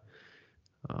that.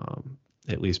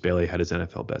 At least Bailey had his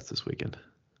NFL bets this weekend.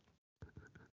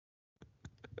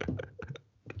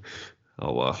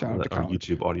 I'll let our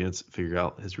YouTube audience figure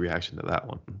out his reaction to that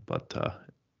one. But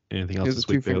anything else this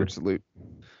week, Bailey? Salute.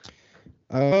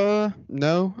 No.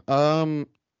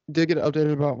 Did get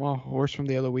updated about my horse from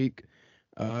the other week.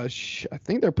 I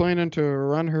think they're planning to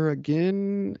run her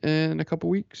again in a couple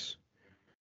weeks.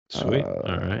 Sweet.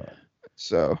 All right.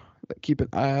 So keep an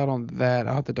eye out on that.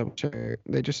 I'll have to double check.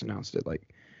 They just announced it,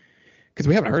 because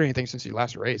we haven't heard anything since she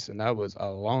last raced, and that was a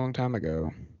long time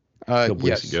ago. A couple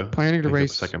weeks Yes, ago. planning to Picked up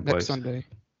race second next place. Sunday.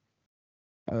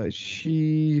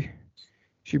 She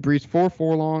breezed 4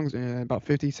 furlongs in about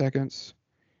 50 seconds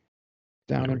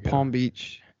down There in we go. Palm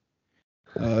Beach.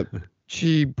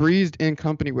 She breezed in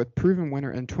company with proven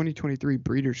winner and 2023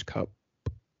 Breeders' Cup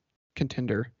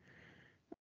contender.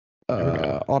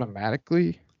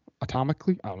 Atomically, I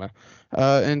don't know.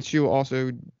 And she will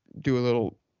also do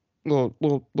a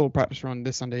little practice run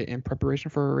this Sunday in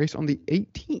preparation for a race on the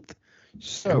 18th.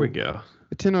 So there we go.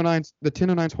 The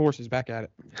 1009's horse is back at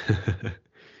it.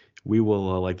 We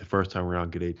will, like the first time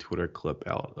around, get a Twitter clip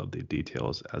out of the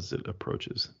details as it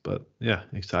approaches. But yeah,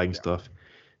 exciting stuff.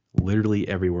 Literally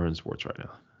everywhere in sports right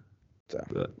now.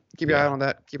 So keep your eye on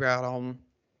that. Keep your eye on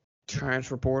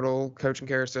transfer portal, coaching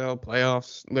carousel,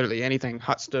 playoffs, literally anything,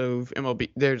 hot stove, MLB.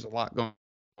 There's a lot going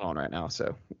on right now.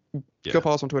 So go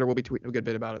follow us on Twitter. We'll be tweeting a good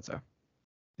bit about it. So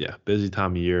yeah, busy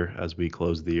time of year as we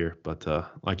close the year. But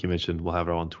like you mentioned, we'll have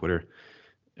it on Twitter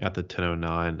at the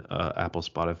 1009, Apple,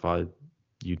 Spotify,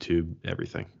 YouTube,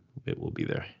 everything. It will be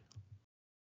there.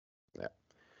 Yeah.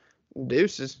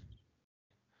 Deuces.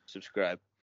 Subscribe.